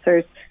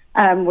producers,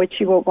 which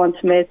you won't want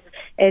to miss.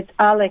 It's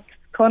Alex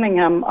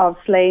Cunningham of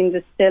Slane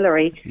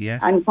Distillery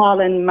and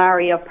Colin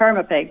Murray of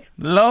Permapig.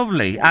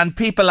 Lovely. And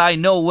people I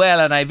know well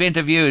and I've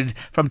interviewed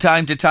from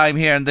time to time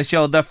here on the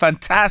show. They're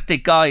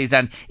fantastic guys,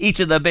 and each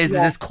of their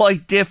businesses is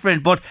quite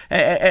different, but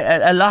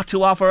a lot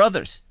to offer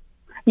others.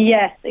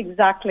 Yes,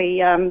 exactly.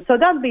 So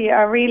that'll be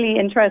a really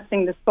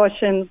interesting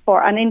discussion,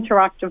 for an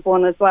interactive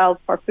one as well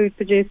for food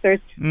producers.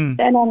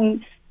 Then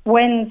on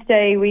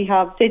Wednesday we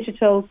have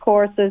digital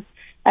courses,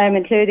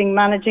 including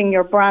managing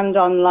your brand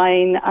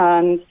online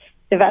and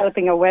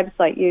developing a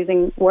website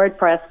using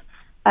WordPress.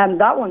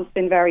 That one's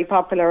been very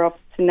popular up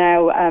to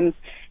now.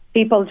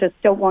 People just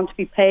don't want to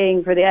be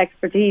paying for the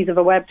expertise of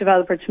a web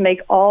developer to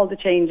make all the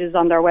changes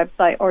on their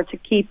website or to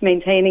keep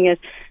maintaining it.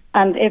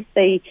 And if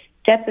they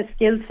get the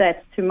skill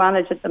set to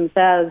manage it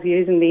themselves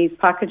using these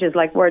packages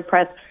like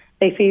WordPress,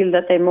 they feel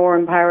that they're more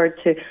empowered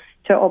to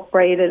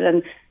upgrade it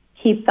and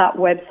keep that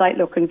website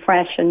looking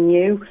fresh and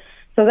new.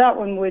 So that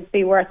one would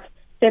be worth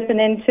dipping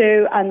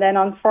into. And then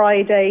on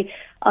Friday,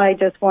 I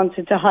just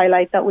wanted to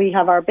highlight that we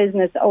have our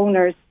business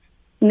owners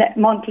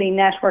monthly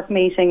network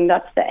meeting.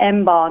 That's the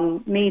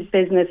MBON, Meath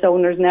Business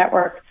Owners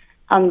Network,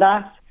 and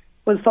that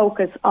will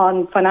focus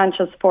on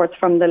financial supports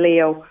from the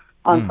Leo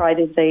on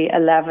Friday the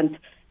 11th.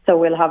 So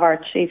we'll have our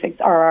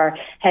our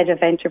head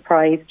of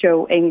enterprise,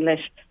 Joe English,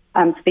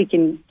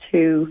 speaking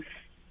to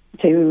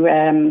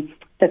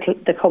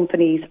the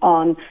companies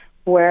on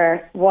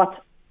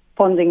what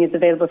funding is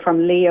available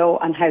from Leo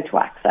and how to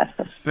access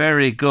it.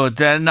 Very good.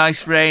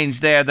 Nice range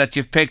there that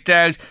you've picked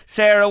out.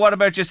 Sarah, what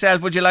about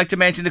yourself? Would you like to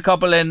mention a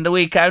couple in the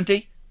Week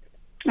County?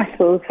 I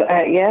suppose,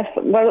 yes.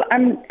 Well,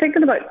 I'm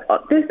thinking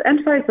about this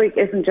Enterprise Week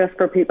isn't just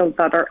for people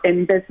that are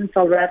in business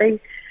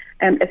already.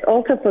 It's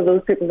also for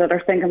those people that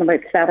are thinking about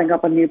setting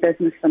up a new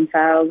business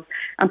themselves.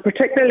 And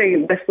particularly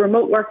with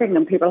remote working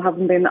and people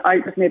haven't been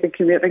out of maybe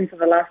commuting for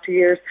the last 2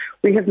 years,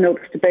 we have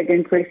noticed a big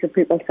increase of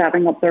people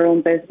setting up their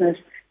own business,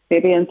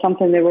 maybe in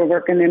something they were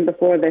working in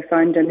before they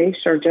found a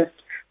niche, or just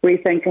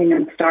rethinking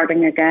and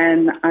starting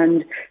again.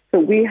 And so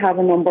we have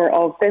a number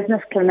of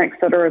business clinics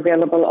that are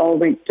available all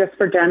week just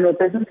for general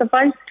business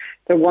advice.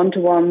 They're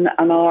one-to-one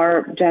and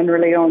are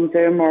generally on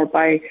Zoom or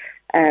by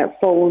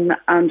phone,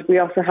 and we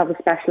also have a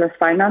specialist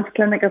finance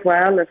clinic as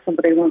well if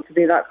somebody wants to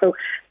do that. So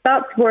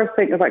that's worth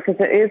thinking about, because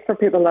it is for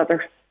people that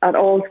are at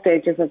all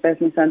stages of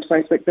business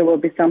enterprise. Like, there will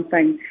be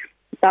something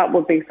that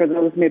would be for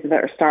those maybe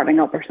that are starting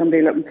up, or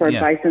somebody looking for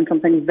advice on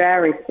something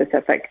very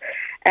specific.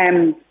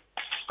 And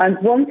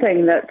one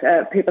thing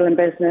that people in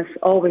business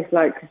always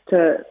like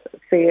to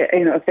see,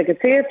 if they could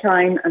save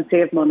time and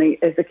save money,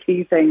 is a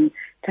key thing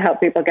to help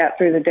people get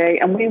through the day.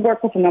 And we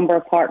work with a number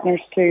of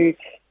partners to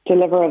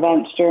deliver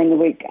events during the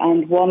week,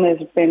 and one has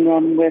been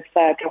run with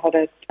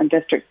Drogheda and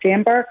District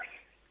Chamber,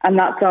 and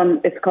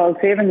it's called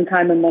Saving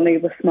Time and Money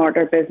with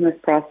Smarter Business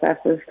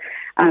Processes,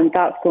 and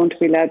that's going to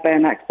be led by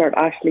an expert,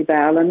 Ashley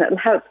Bell, and it'll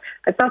help.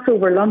 That's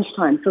over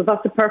lunchtime, so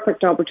that's a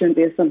perfect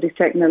opportunity. If somebody's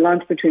taking their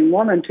lunch between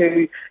 1 and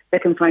 2, they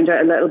can find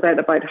out a little bit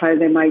about how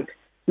they might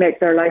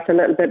make their life a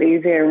little bit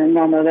easier and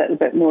run a little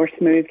bit more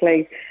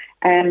smoothly.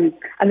 And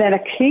then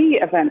a key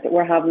event that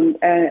we're having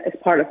as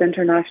part of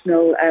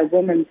International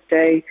Women's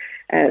Day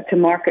to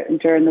market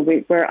during the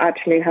week, we're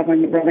actually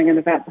running an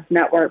event with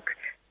Network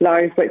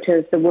Live, which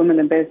is the Women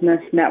in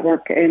Business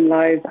Network in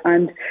Live.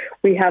 And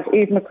we have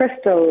Eve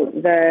McChrystal,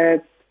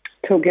 the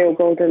Tokyo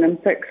Gold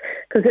Olympics,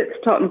 because it's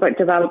talking about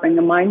developing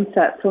a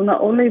mindset. So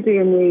not only do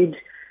you need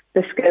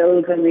the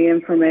skills and the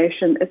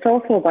information, it's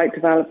also about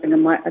developing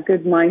a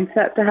good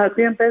mindset to help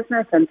you in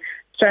business and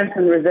strength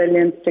and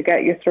resilience to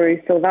get you through.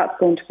 So that's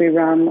going to be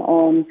run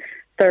on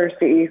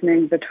Thursday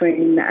evening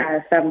between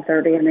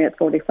 7:30 and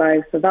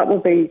 8:45. So that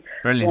will be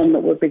one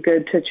that would be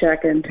good to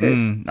check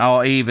into.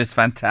 Oh, Eve is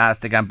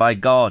fantastic, and by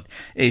God,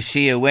 is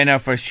she a winner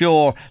for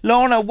sure.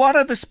 Lorna, what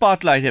are the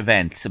spotlight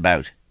events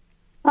about?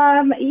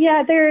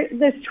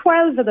 There's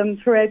 12 of them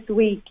throughout the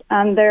week,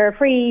 and they're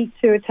free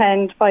to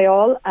attend by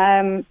all.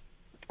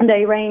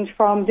 They range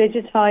from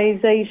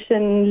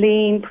digitisation,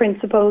 lean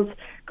principles,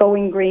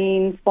 going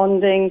green,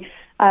 funding,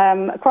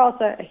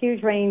 across a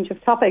huge range of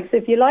topics.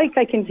 If you like,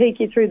 I can take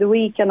you through the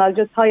week, and I'll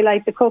just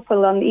highlight the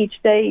couple on each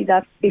day.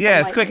 As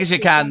quick as you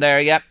can there,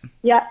 yep.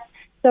 Yeah.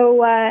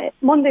 So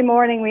Monday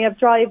morning we have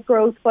Drive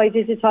Growth by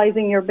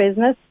Digitising Your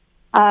Business.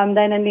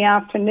 Then in the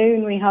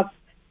afternoon we have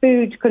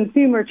Food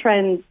Consumer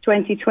Trends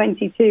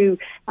 2022,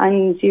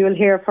 and you will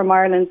hear from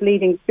Ireland's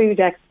leading food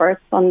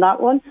experts on that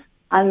one.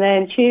 And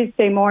then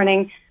Tuesday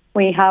morning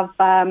we have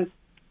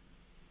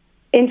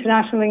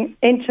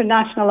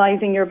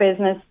internationalizing your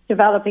business,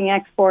 developing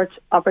export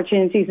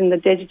opportunities in the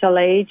digital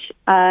age.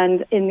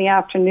 And in the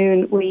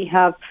afternoon, we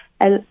have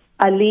a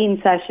lean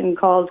session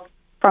called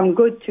From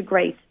Good to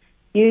Great,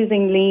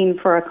 using lean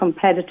for a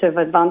competitive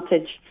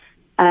advantage.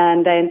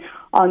 And then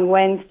on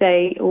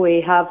Wednesday,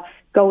 we have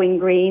Going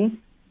Green,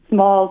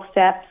 small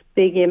steps,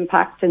 big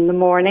impact in the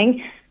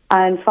morning.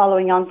 And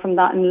following on from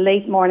that, in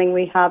late morning,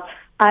 we have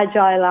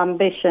Agile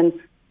Ambition,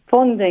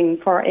 funding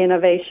for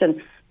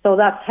innovation. So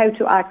that's how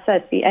to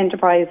access the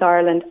Enterprise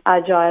Ireland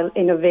Agile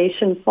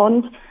Innovation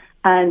Fund,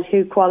 and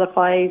who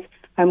qualifies,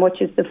 how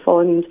much is the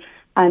fund,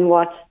 and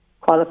what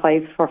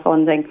qualifies for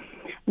funding.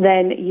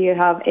 Then you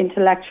have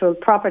intellectual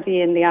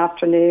property in the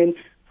afternoon,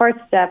 first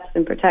steps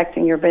in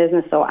protecting your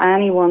business. So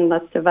anyone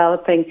that's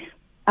developing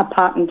a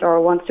patent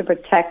or wants to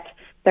protect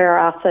their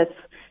assets,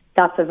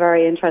 that's a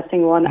very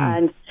interesting one.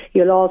 And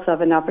you'll also have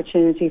an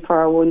opportunity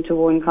for a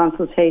one-to-one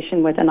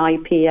consultation with an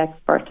IP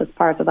expert as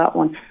part of that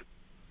one.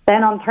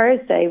 Then on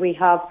Thursday, we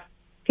have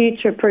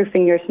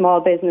Future-Proofing Your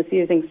Small Business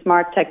Using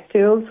Smart Tech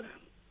Tools,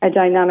 a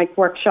dynamic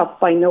workshop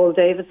by Noel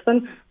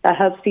Davison that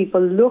helps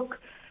people look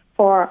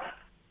for,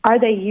 are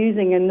they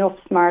using enough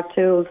smart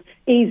tools,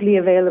 easily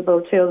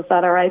available tools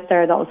that are out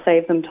there that will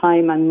save them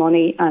time and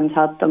money and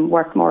help them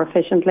work more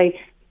efficiently.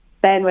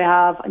 Then we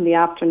have in the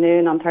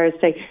afternoon on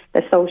Thursday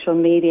the social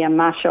media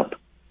mashup,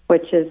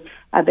 which is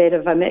a bit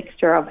of a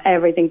mixture of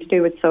everything to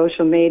do with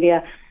social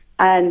media.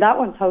 And that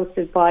one's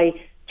hosted by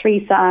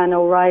Teresa Ann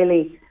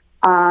O'Reilly,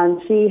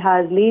 and she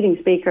has leading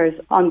speakers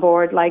on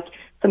board like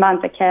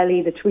Samantha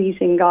Kelly, the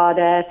tweeting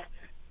goddess,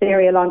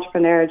 serial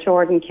entrepreneur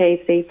Jordan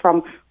Casey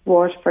from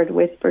Waterford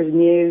Whispers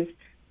News,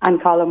 and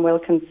Colin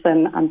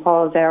Wilkinson and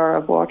Paul Dower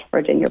of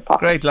Waterford in Your Pocket.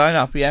 Great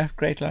lineup, yeah,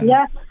 great lineup.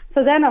 Yeah,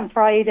 so then on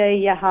Friday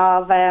you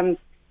have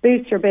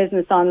Boost Your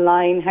Business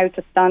Online, how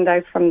to stand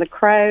out from the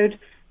crowd,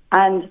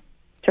 and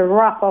to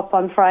wrap up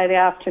on Friday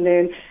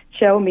afternoon,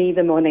 Show Me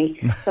the Money.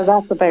 So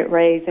that's about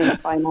raising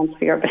finance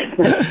for your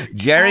business.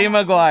 Jerry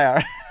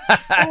Maguire.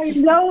 I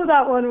know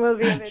that one will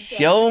be a bit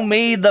Show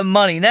me the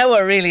money. Now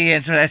we're really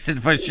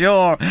interested for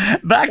sure.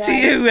 Back to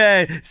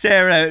you,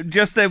 Sarah.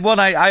 Just the one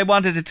I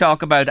wanted to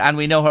talk about, and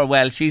we know her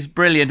well. She's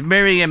brilliant.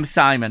 Miriam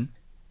Simon.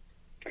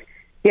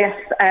 Yes,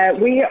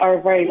 we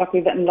are very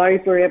lucky that in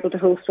Louth we were able to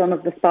host one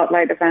of the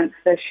spotlight events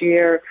this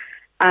year,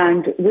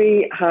 and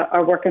we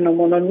are working on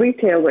one on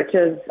retail, which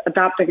is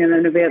adapting and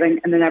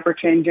innovating in an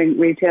ever-changing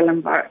retail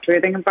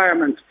trading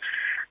environment.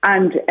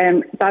 And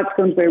that's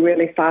going to be a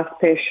really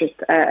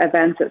fast-paced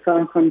event. It's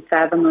on from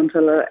 7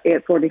 until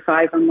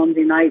 8:45 on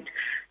Monday night.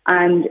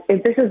 And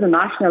this is a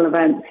national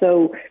event,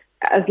 so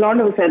as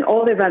Lorna was saying,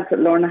 all the events that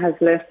Lorna has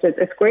listed,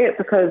 it's great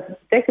because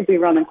they could be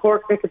run in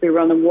Cork, they could be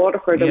run in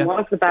Waterford, and one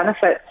of the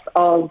benefits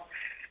of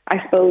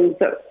I suppose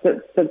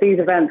that these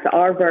events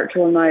are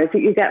virtual now, is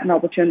that you get an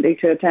opportunity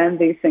to attend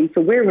these things.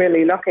 So we're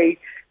really lucky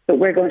that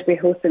we're going to be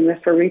hosting this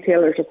for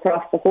retailers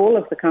across the whole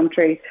of the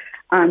country.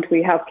 And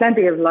we have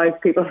plenty of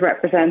live people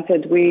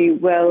represented. We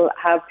will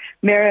have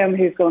Miriam,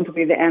 who's going to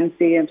be the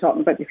MC and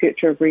talking about the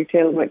future of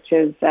retail, which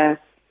is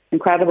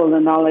incredible, the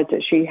knowledge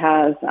that she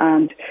has.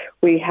 And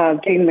we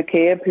have Dean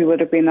McCabe, who would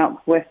have been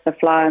up with the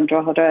Fla and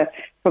Drogheda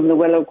from the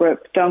Willow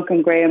Group,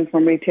 Duncan Graham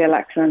from Retail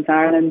Excellence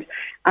Ireland.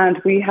 And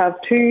we have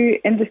two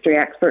industry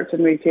experts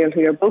in retail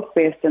who are both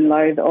based in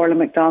Louth, Orla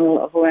McDonnell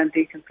of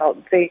OMD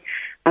Consultancy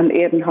and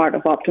Aidan Hart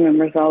of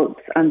Optimum Results.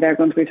 And they're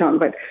going to be talking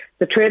about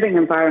the trading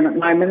environment.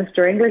 Now,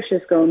 Minister English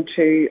is going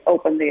to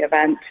open the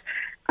event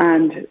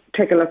and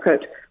take a look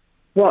at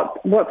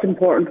what's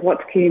important,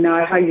 what's key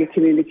now, how you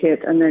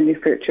communicate, and then the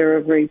future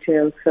of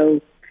retail. So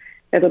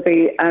it'll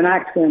be an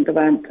excellent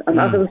event. And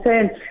as I was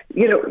saying,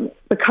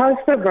 because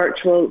they're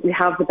virtual, we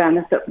have the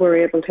benefit we're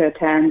able to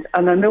attend.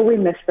 And I know we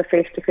miss the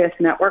face-to-face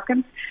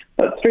networking,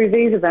 but through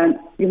these events,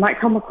 you might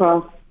come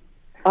across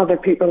other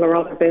people or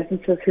other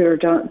businesses who are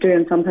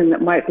doing something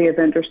that might be of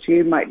interest to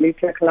you, might lead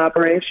to a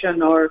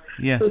collaboration, or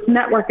just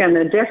network in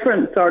a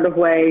different sort of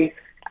way.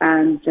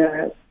 And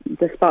the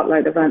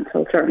Spotlight events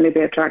will certainly be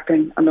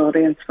attracting an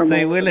audience from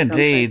They will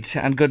indeed,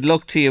 and good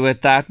luck to you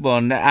with that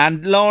one.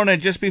 And Lorna,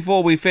 just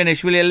before we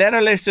finish, will you let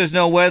our listeners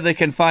know where they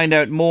can find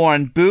out more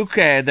and book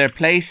their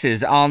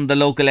places on the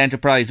Local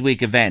Enterprise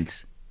Week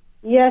events?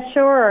 Yeah,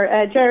 sure.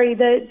 Jerry,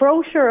 the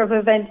brochure of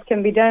events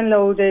can be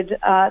downloaded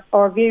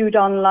or viewed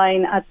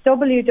online at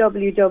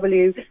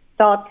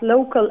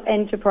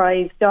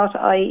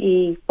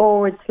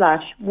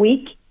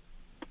www.localenterprise.ie/week.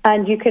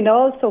 And you can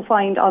also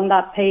find on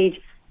that page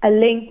a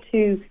link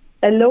to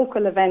the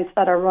local events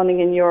that are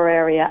running in your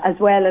area, as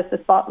well as the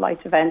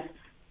Spotlight events.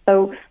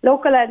 So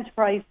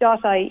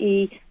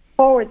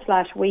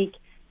localenterprise.ie/week,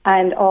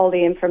 and all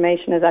the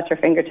information is at your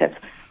fingertips.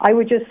 I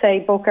would just say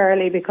book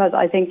early, because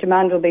I think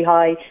demand will be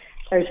high.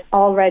 There's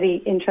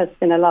already interest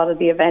in a lot of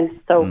the events,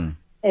 so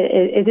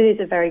it is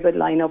a very good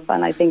lineup.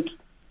 And I think,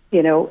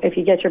 if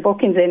you get your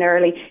bookings in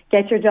early,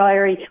 get your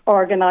diary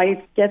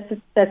organised, get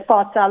the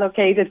spots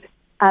allocated,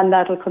 and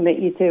that'll commit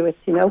you to it,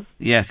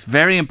 Yes,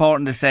 very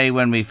important to say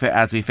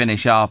as we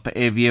finish up,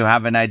 if you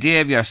have an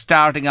idea, if you're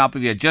starting up,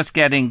 if you're just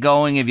getting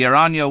going, if you're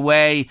on your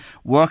way,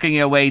 working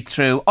your way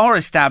through or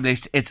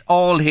established, it's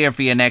all here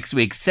for you next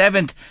week.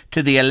 7th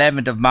to the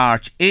 11th of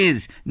March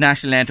is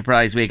National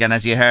Enterprise Week, and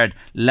as you heard,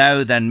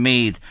 Louth and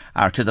Meath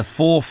are to the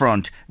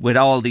forefront with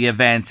all the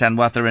events and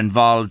what they're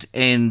involved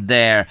in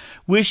there.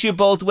 Wish you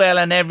both well,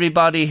 and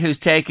everybody who's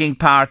taking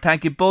part.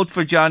 Thank you both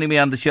for joining me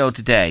on the show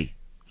today.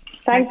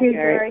 Thank you,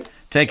 Gary.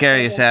 Take care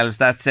of yourselves.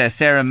 That's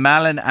Sarah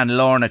Mallon and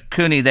Lorna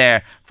Cooney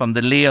there from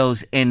the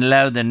Leos in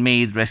Louth and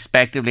Meath,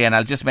 respectively. And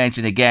I'll just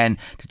mention again,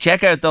 to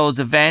check out those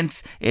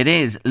events, it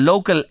is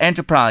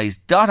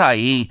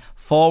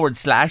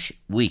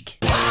localenterprise.ie/week.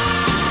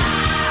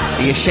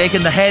 Are you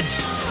shaking the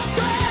heads?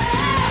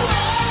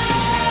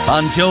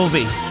 Bon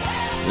Jovi,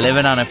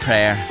 Living on a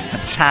Prayer.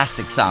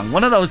 Fantastic song.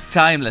 One of those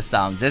timeless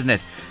songs, isn't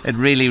it? It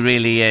really,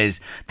 really is.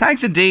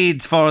 Thanks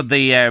indeed for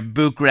the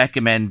book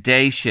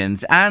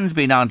recommendations. Anne's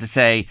been on to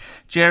say,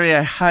 Jerry,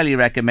 I highly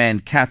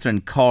recommend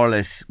Catherine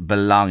Corliss'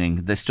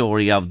 Belonging, the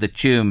story of the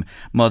Tuam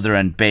mother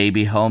and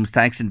baby homes.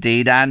 Thanks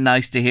indeed, Anne.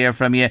 Nice to hear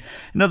from you.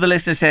 Another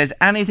listener says,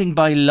 anything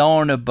by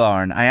Lorna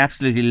Byrne. I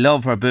absolutely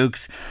love her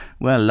books.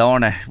 Well,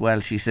 Lorna,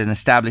 she's an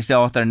established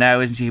author now,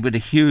 isn't she? With a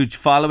huge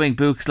following.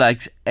 Books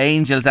like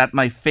Angels at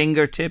My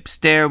Fingertips,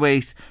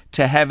 Stairways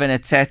to Heaven,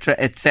 etc.,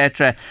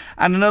 etc.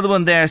 And another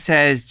one there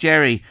says,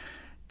 Jerry,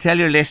 tell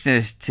your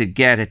listeners to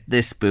get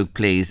this book,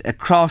 please.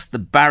 Across the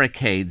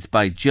Barricades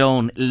by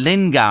Joan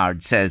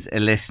Lingard, says a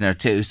listener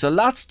too. So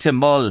lots to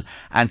mull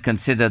and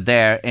consider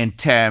there in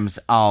terms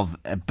of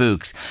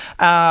books.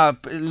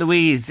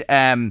 Louise,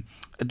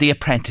 The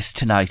Apprentice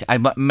tonight. I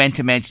meant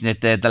to mention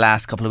it the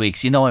last couple of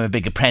weeks. I'm a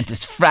big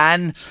Apprentice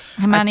fan.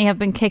 How many have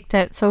been kicked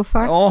out so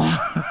far?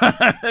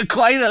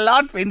 Quite a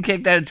lot been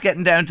kicked out. It's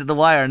getting down to the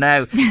wire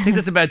now. I think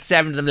there's about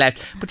 7 of them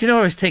left. But what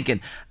I was thinking?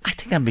 I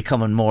think I'm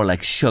becoming more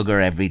like Sugar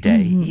every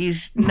day.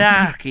 He's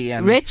narky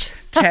and rich.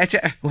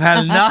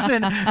 Well, not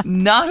in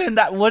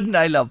that wouldn't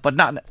I love, but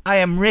not. I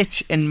am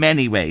rich in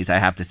many ways, I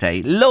have to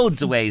say,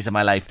 loads of ways in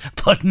my life,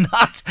 but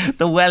not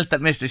the wealth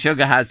that Mr.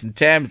 Sugar has in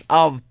terms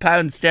of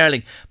pound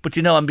sterling. But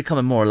I'm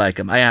becoming more like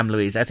him. I am,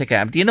 Louise. I think I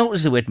am. Do you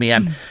notice it with me?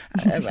 I'm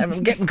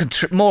getting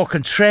more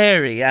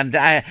contrary, and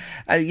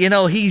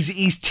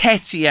he's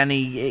tetchy, and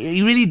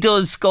he really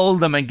does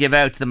scold them and give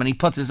out to them, and he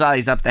puts his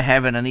eyes up to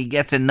heaven, and he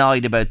gets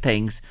annoyed about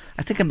things.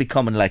 I think I'm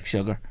becoming like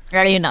Sugar.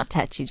 Are you not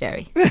tetchy,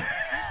 Jerry?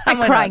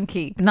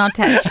 Cranky, not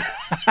tetchy.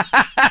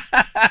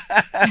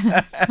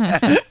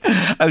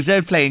 I was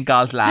out playing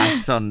golf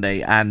last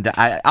Sunday, and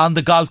on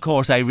the golf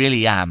course I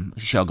really am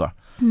Sugar.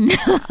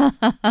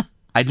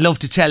 I'd love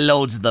to tell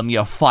loads of them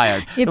you're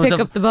fired. You pick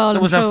up the ball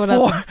and throw it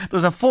up. There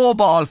was a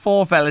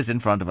 4 fellas in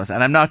front of us,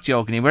 and I'm not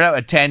joking. We were out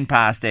at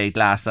 8:10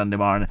 last Sunday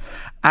morning,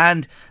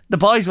 and the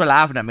boys were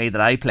laughing at me that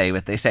I play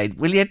with. They said,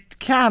 will you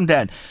calm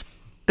down?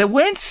 They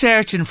went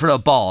searching for a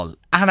ball,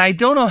 And I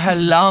don't know how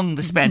long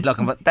they spent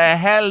looking, but they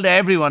held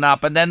everyone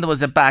up, and then there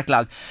was a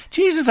backlog.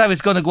 Jesus, I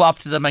was going to go up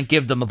to them and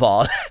give them a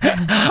ball.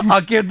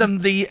 I'll give them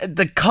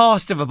the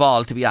cost of a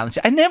ball, to be honest.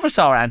 I never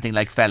saw anything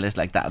like fellas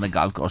like that on the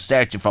golf course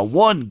searching for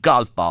one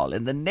golf ball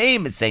in the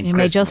name of St. You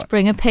may just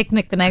bring a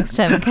picnic the next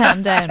time and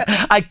calm down.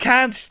 I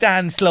can't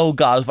stand slow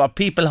golf or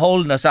people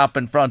holding us up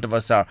in front of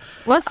us. Or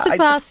what's the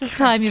fastest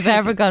time you've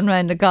ever gone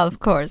round a golf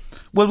course?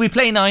 Well, we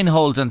play 9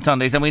 holes on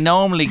Sundays, and we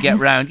normally get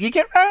round. You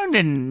get round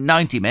in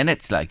 90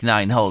 minutes, like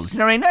 9 holes. You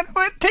know what I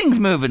mean? Things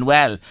moving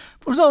well.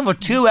 It was over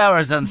 2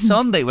 hours on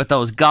Sunday with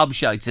those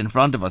gobshites in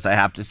front of us, I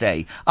have to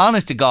say.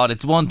 Honest to God,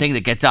 it's one thing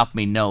that gets up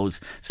me nose.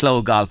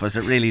 Slow golfers,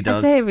 it really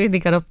does. They really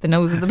got up the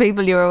nose of the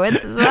people you were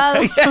with as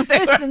well.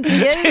 Listening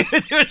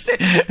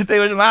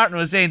to you. Martin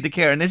was saying to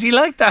Kieran, is he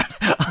like that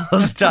all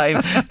the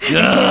time?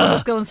 Kieran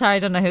was going, sorry, I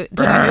don't know who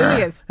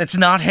he is. It's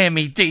not him.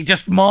 He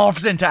just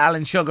morphs into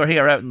Alan Sugar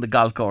here out in the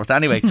golf course.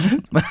 Anyway.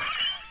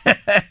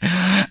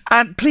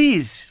 And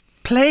please,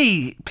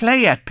 Play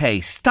at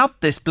pace.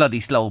 Stop this bloody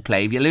slow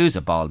play. If you lose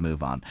a ball,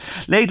 move on.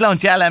 Late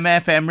Lunch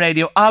LMFM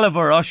Radio.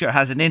 Oliver Usher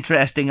has an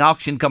interesting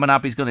auction coming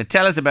up. He's going to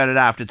tell us about it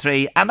after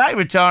 3. And I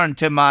return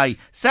to my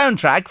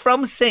soundtrack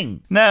from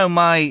Sing. Now,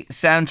 my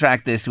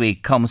soundtrack this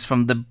week comes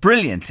from the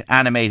brilliant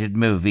animated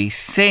movie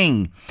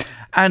Sing.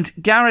 And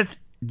Garth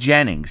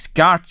Jennings,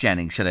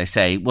 should I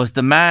say, was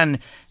the man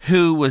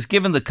who was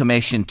given the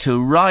commission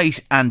to write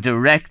and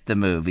direct the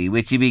movie,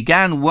 which he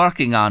began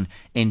working on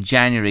in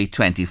January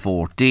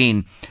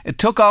 2014. It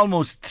took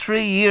almost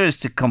 3 years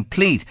to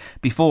complete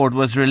before it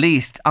was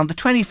released on the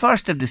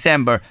 21st of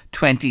December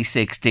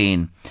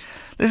 2016.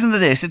 Listen to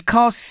this. It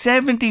cost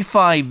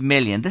 75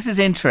 million. This is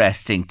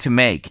interesting to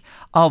make,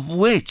 of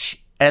which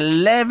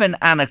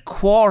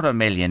 11.25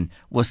 million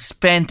was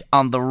spent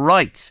on the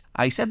rights.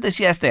 I said this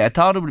yesterday, I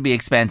thought it would be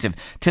expensive,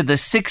 to the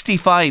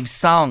 65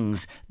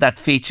 songs that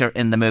feature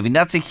in the movie.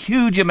 That's a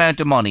huge amount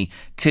of money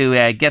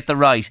to get the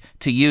right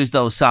to use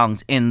those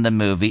songs in the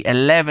movie.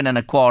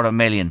 11.25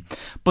 million.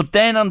 But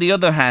then on the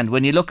other hand,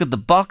 when you look at the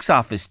box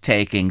office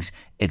takings,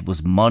 it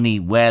was money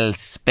well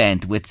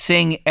spent, with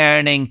Sing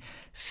earning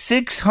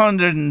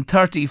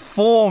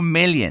 634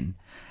 million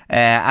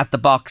at the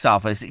box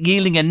office,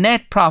 yielding a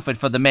net profit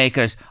for the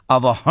makers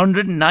of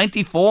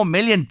 $194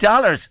 million.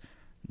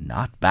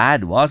 Not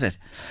bad, was it?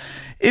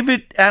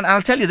 And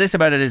I'll tell you this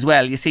about it as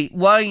well. You see,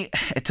 why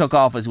it took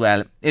off as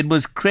well. It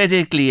was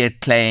critically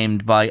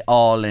acclaimed by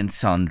all and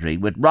sundry,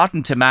 with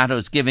Rotten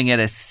Tomatoes giving it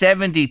a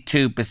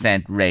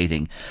 72%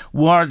 rating.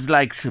 Words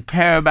like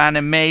superb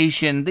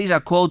animation, these are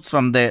quotes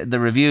from the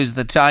reviews at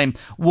the time,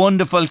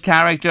 wonderful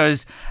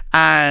characters,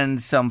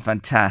 and some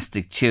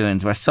fantastic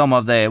tunes were some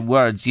of the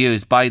words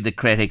used by the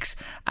critics.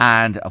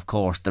 And, of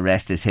course, the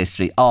rest is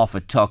history. Off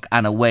it took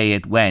and away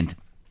it went.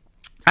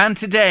 And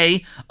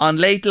today, on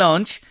Late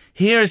Lunch,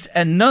 here's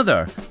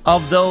another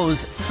of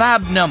those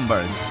fab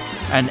numbers,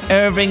 an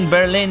Irving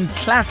Berlin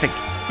classic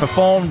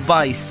performed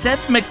by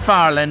Seth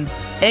MacFarlane,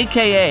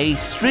 aka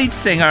street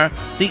singer,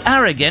 the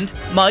arrogant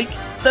Mike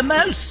the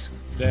Mouse.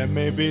 There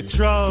may be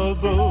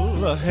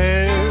trouble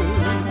ahead,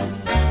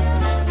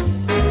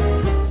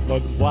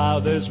 but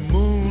while there's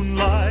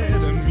moonlight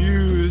and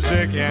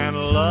music and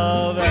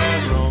love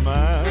and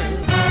romance.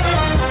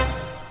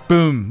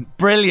 Boom.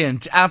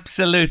 Brilliant.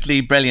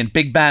 Absolutely brilliant.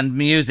 Big band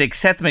music.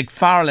 Seth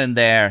MacFarlane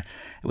there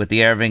with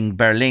the Irving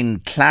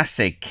Berlin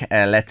classic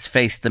Let's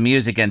Face the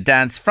Music and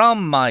Dance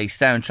from my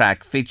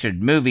soundtrack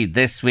featured movie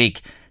this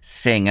week,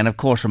 Sing. And of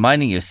course,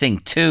 reminding you, Sing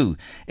 2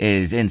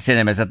 is in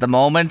cinemas at the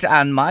moment,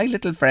 and my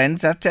little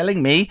friends are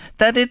telling me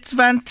that it's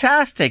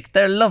fantastic.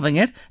 They're loving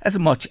it as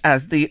much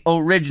as the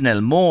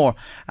original. More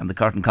and the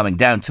curtain coming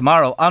down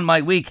tomorrow on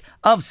my week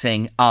of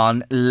Sing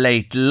on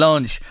Late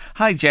Lunch.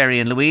 Hi Jerry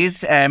and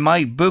Louise.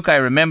 My book I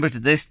remember to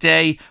this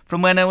day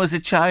from when I was a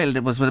child.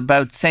 It was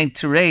about Saint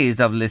Therese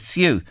of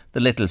Lisieux,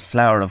 the little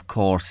flower, of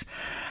course.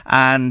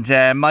 And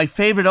my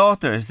favourite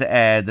authors,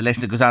 the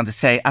listener goes on to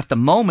say, at the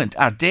moment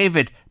are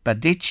David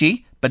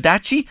Badachi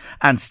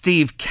and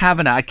Steve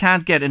Kavanagh. I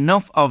can't get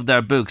enough of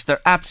their books.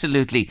 They're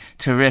absolutely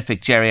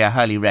terrific, Jerry. I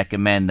highly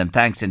recommend them.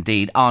 Thanks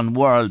indeed. On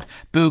World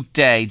Book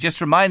Day. Just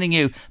reminding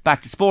you,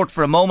 back to sport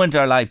for a moment.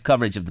 Our live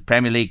coverage of the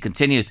Premier League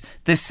continues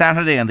this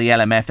Saturday on the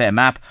LMFM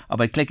app or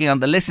by clicking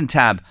on the Listen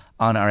tab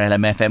on our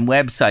LMFM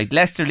website.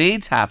 Leicester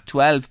Leeds,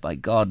 12:30. By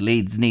God,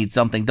 Leeds need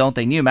something, don't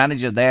they? New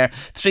manager there.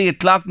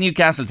 3:00,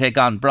 Newcastle take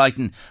on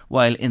Brighton.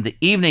 While in the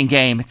evening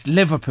game, it's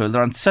Liverpool.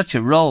 They're on such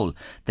a roll.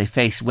 They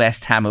face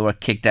West Ham, who were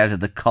kicked out of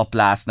the Cup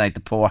last night, the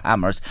poor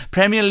Hammers.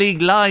 Premier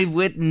League live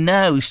with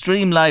Now.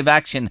 Stream live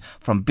action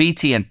from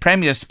BT and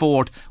Premier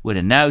Sport with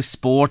a Now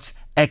Sports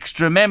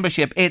Extra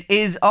membership. It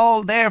is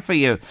all there for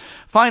you.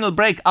 Final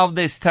break of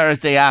this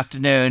Thursday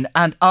afternoon,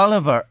 and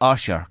Oliver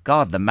Usher,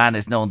 God, the man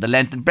is known the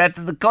length and breadth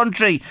of the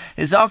country.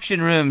 His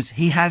auction rooms,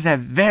 he has a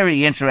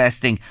very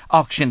interesting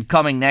auction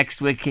coming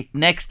next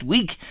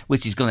week,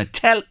 which he's going to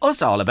tell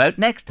us all about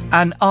next.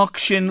 An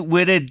auction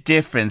with a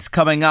difference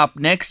coming up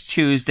next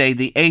Tuesday,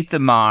 the 8th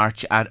of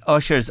March at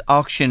Usher's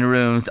auction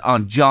rooms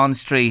on John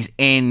Street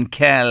in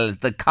Kells.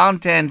 The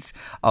contents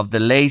of the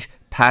late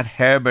Pat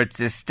Herbert's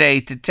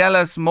estate. To tell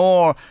us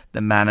more,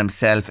 the man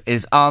himself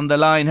is on the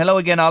line. Hello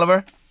again,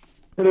 Oliver.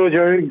 Hello,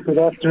 Jerry. Good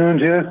afternoon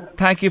to you.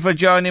 Thank you for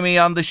joining me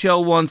on the show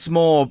once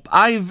more.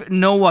 I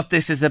know what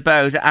this is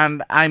about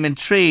and I'm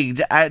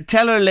intrigued.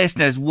 Tell our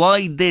listeners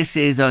why this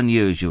is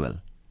unusual.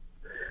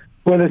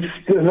 Well, it's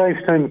a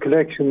lifetime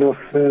collection of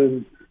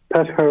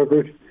Pat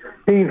Herbert.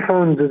 He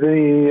founded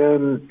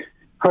the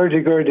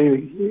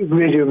Hurdy-Gurdy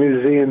Radio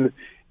Museum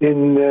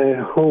in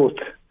Howth,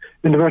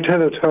 in the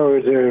Martello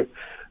Tower there.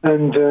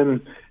 And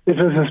it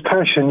was his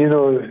passion,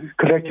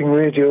 collecting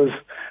radios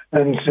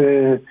and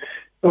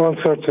all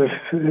sorts of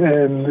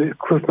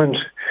equipment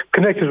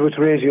connected with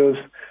radios,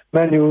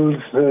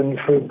 manuals and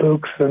for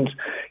books. And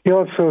he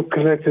also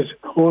collected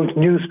old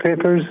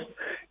newspapers.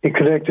 He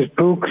collected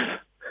books.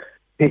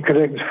 He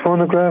collected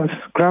phonographs,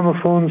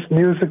 gramophones,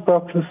 music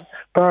boxes,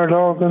 barrel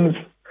organs.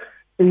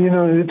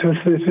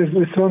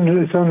 It's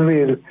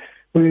unreal.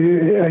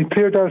 I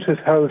cleared out his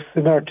house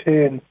in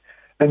Artane,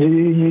 and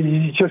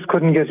you just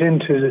couldn't get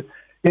into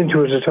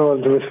it at all.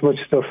 There was so much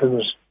stuff in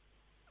it.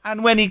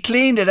 And when he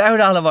cleaned it out,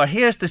 Oliver,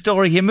 here's the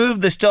story. He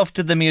moved the stuff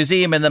to the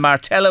museum in the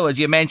Martello, as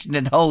you mentioned,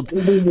 in Howth.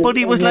 But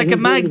he was like a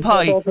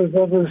magpie.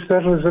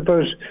 That was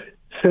about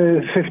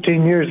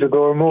 15 years ago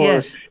or more.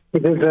 Yes. He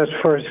did that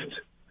first.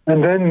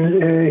 And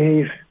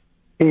then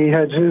he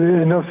had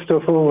enough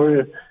stuff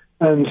over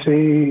and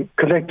he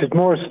collected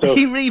more stuff.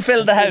 He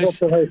refilled the house.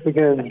 The house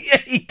again. Yeah,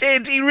 he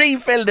did. He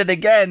refilled it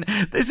again.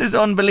 This is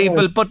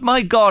unbelievable. Yeah. But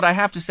my God, I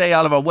have to say,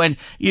 Oliver, when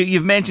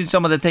you've mentioned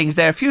some of the things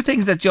there, a few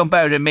things that jump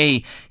out at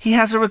me. He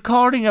has a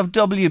recording of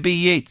W.B.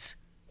 Yeats.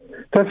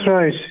 That's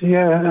right,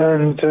 yeah.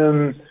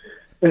 And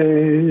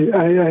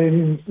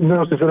I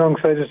noticed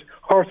alongside it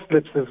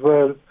Horselips as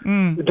well.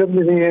 The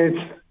W.B. Yeats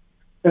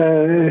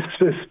is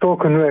a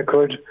spoken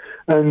record.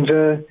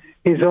 And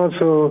he's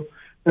also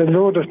a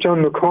load of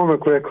John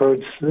McCormack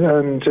records,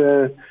 and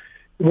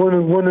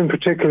one in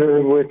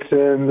particular with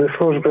the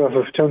photograph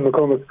of John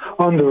McCormack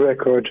on the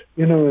record.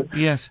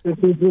 Yes.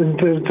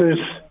 There's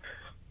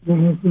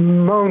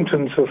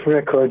mountains of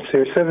records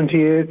here,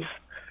 78s,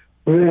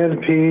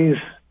 LPs,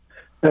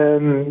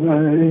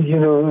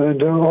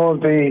 and all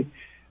the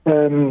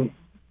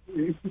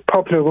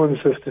popular ones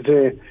of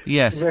today.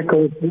 Yes.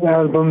 Record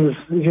albums,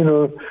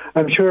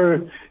 I'm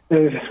sure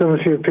if some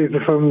of you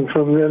people from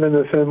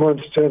LMFM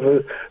wanted to have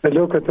a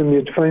look at them,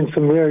 you'd find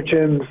some rare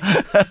gems.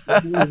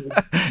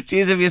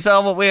 Jeez, if you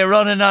saw what we're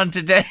running on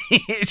today,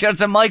 it's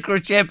a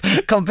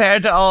microchip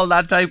compared to all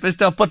that type of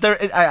stuff. But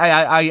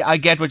I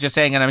get what you're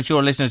saying, and I'm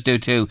sure listeners do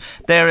too.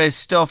 There is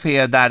stuff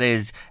here that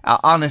is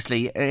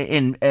honestly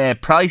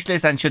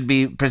priceless and should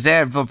be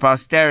preserved for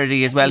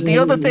posterity as well. The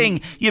other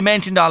thing you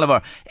mentioned,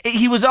 Oliver,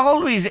 he was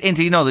always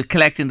into, the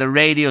collecting the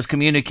radios,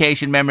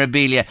 communication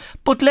memorabilia.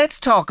 But let's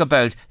talk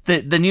about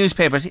the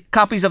newspapers,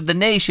 copies of The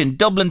Nation,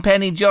 Dublin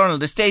Penny Journal,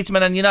 The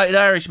Statesman and United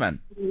Irishman.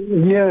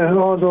 Yeah,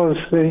 all those.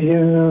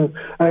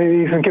 I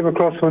even came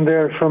across one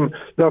there from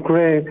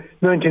Loughrea,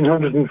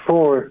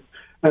 1904,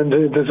 and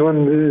there's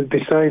one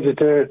beside it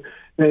there,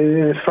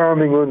 a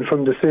farming one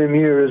from the same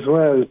year as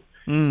well.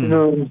 And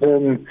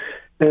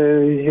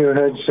you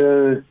had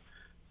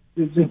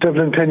the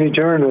Dublin Penny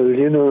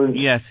Journal,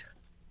 Yes.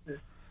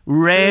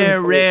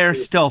 Rare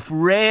stuff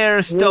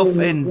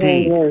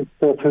indeed. Rare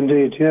stuff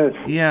indeed, yes.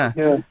 Yeah.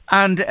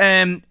 And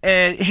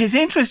his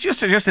interest,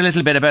 just a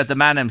little bit about the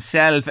man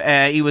himself.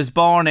 He was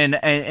born in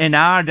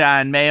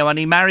Ardagh in Mayo, and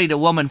he married a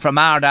woman from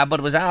Ardagh, but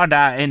it was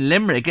Ardagh in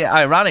Limerick.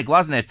 Ironic,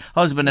 wasn't it?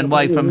 Husband and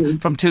wife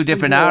from two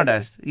different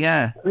Ardaghs.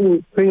 Yeah.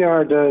 Three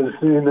Ardaghs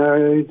you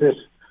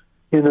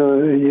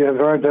have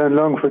Ardagh and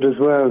Longford as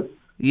well.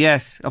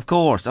 Yes, of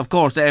course.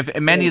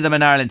 Many of them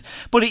in Ireland.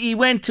 But he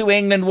went to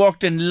England,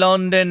 worked in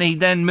London. He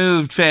then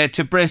moved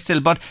to Bristol,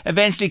 but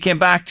eventually came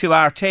back to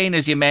Artane,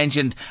 as you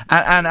mentioned,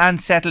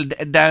 and settled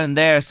down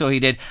there. So he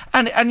did.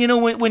 And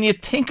when you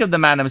think of the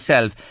man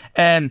himself,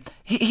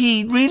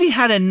 he really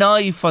had an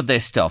eye for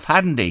this stuff,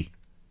 hadn't he?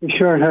 He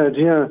sure had,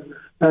 yeah.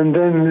 And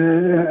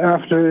then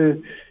after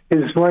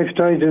his wife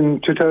died in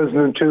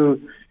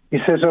 2002, he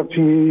set up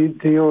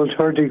the old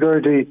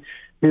Hurdy-Gurdy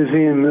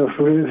Museum of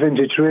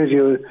Vintage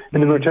Radio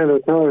in the Martello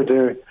Tower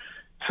there.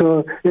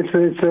 So it's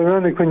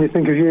ironic when you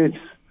think of Yeats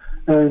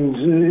and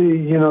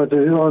all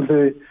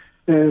the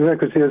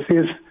records here. See,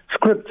 it's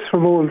scripts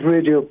from old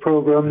radio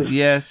programs.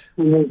 Yes.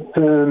 With,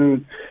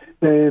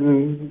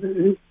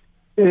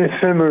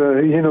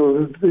 ephemera,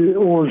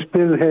 old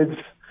billheads,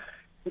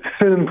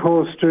 film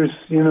posters,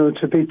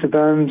 to beat the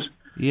band.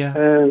 Yeah.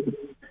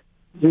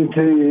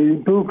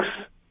 The books,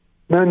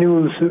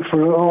 manuals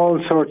for all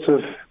sorts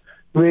of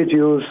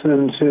radios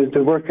and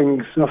the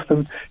workings of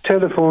them,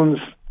 telephones.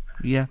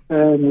 Yeah.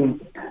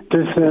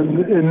 There's a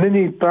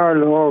mini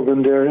barrel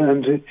organ there,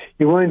 and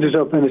you wind it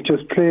up and it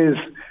just plays.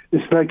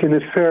 It's like in a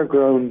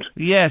fairground.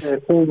 Yes.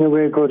 Playing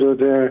away Godot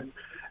there.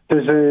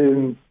 There's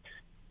a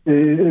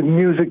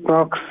music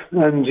box,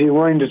 and you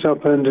wind it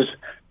up and it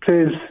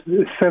plays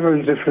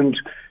several different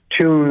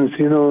tunes.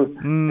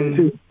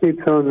 It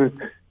keeps on.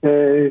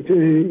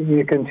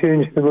 You can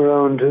change them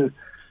around,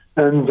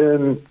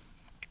 and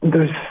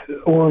there's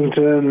old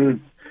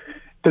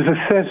there's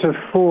a set of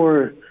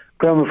 4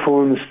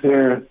 gramophones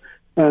there,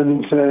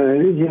 and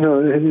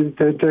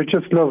they're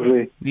just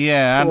lovely.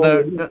 Yeah, and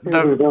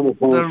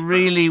they're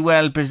really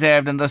well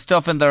preserved, and the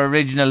stuff in their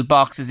original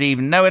boxes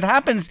even. Now, it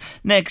happens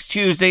next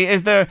Tuesday.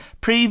 Is there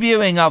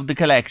previewing of the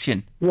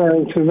collection? Yeah,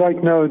 so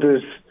right now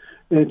there's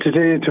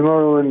today,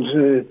 tomorrow,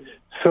 and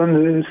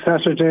Sunday,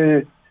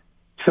 Saturday,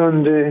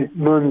 Sunday,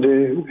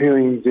 Monday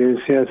viewing days,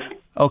 yes.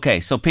 Okay,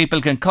 so people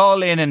can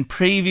call in and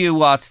preview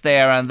what's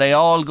there, and they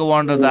all go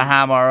under the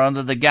hammer,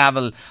 under the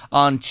gavel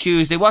on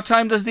Tuesday. What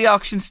time does the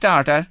auction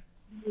start at?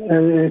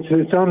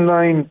 It's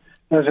online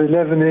at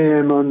 11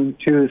 a.m. on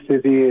Tuesday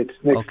the 8th,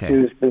 next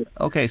Tuesday.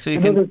 Okay, so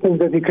Another thing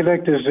that he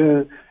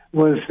collected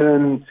was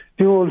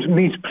the old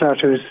meat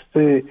platters,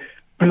 the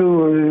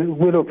blue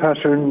willow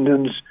pattern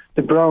and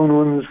the brown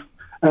ones,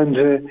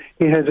 and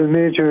he had a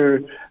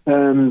major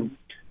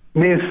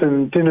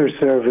Mason dinner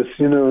service,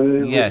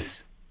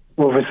 Yes.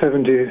 Over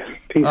 70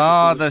 people.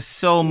 Oh, there's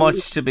so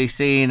much to be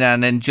seen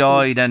and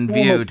enjoyed and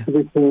viewed.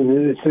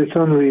 It's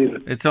unreal.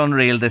 It's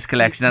unreal, this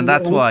collection, and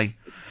that's why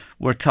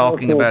we're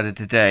talking about it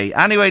today.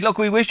 Anyway, look,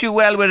 we wish you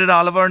well with it,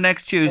 Oliver,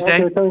 next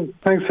Tuesday. Okay,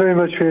 thanks very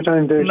much for your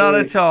time, Dave. Not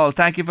at all.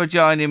 Thank you for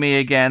joining me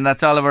again.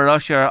 That's Oliver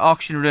Usher,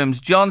 Auction Rooms,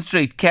 John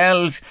Street,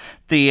 Kells.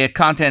 The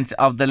contents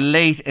of the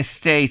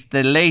estate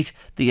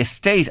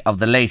of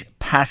the late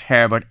Pat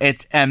Herbert.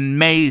 It's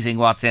amazing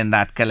what's in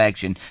that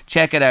collection.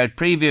 Check it out.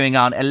 Previewing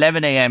on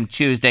 11 a.m.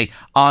 Tuesday,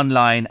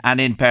 online and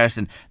in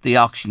person. The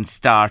auction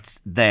starts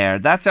there.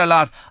 That's our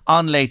lot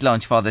on Late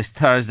Lunch for this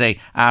Thursday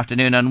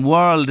afternoon on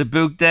World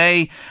Book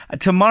Day.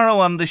 Tomorrow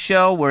on the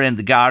show, we're in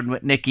the garden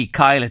with Nikki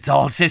Kyle. It's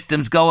all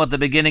systems go at the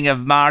beginning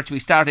of March. We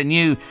start a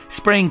new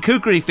spring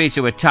cookery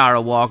feature with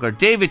Tara Walker,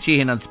 David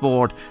Sheehan on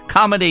sport,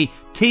 comedy,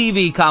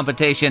 TV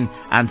competition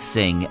and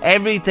sing.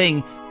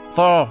 Everything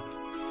for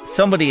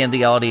somebody in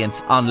the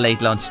audience on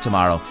Late Lunch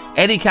tomorrow.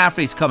 Eddie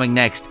Caffrey's coming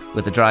next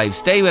with The Drive.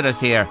 Stay with us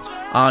here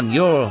on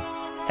your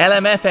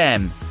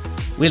LMFM.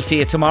 We'll see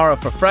you tomorrow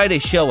for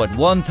Friday's show at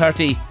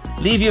 1:30.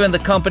 Leave you in the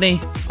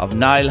company of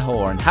Niall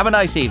Horn. Have a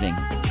nice evening.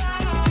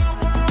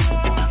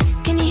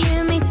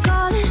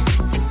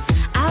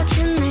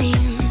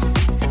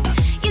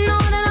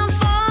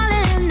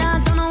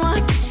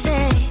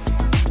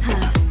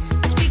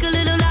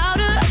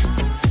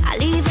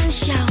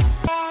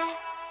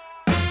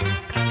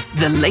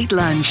 The Late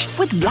Lunch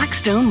with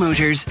Blackstone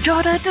Motors,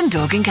 Drogheda,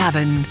 Dundalk and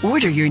Cavan.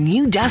 Order your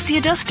new Dacia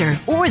Duster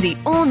or the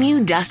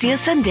all-new Dacia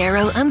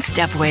Sandero and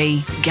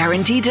Stepway.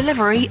 Guaranteed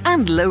delivery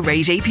and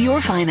low-rate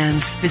APR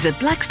finance. Visit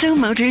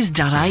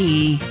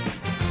blackstonemotors.ie.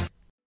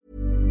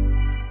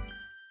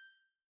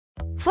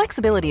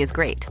 Flexibility is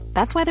great.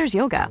 That's why there's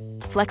yoga.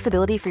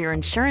 Flexibility for your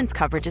insurance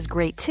coverage is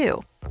great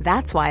too.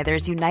 That's why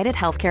there's United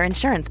Healthcare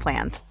Insurance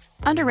Plans.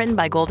 Underwritten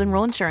by Golden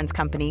Rule Insurance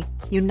Company,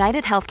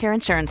 United Healthcare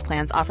Insurance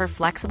Plans offer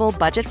flexible,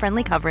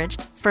 budget-friendly coverage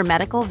for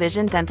medical,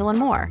 vision, dental, and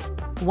more.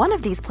 One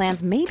of these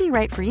plans may be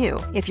right for you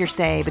if you're,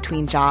 say,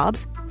 between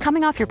jobs,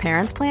 coming off your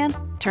parents' plan,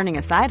 turning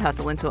a side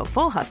hustle into a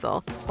full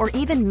hustle, or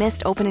even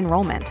missed open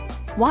enrollment.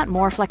 Want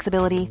more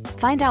flexibility?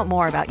 Find out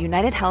more about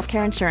United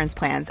Healthcare Insurance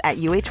Plans at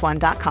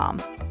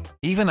uh1.com.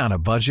 Even on a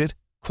budget,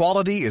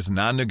 quality is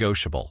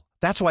non-negotiable.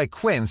 That's why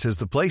Quince is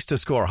the place to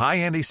score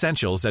high-end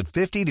essentials at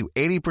 50 to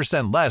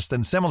 80% less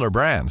than similar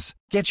brands.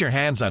 Get your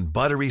hands on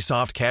buttery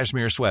soft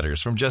cashmere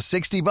sweaters from just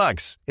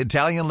 $60,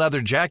 Italian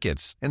leather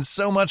jackets, and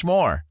so much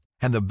more.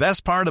 And the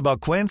best part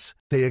about Quince,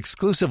 they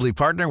exclusively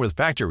partner with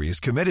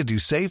factories committed to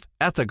safe,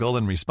 ethical,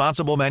 and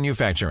responsible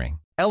manufacturing.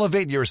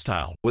 Elevate your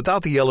style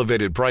without the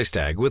elevated price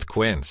tag with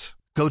Quince.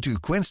 Go to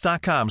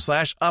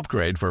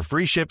quince.com/upgrade for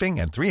free shipping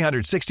and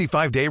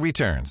 365-day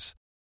returns.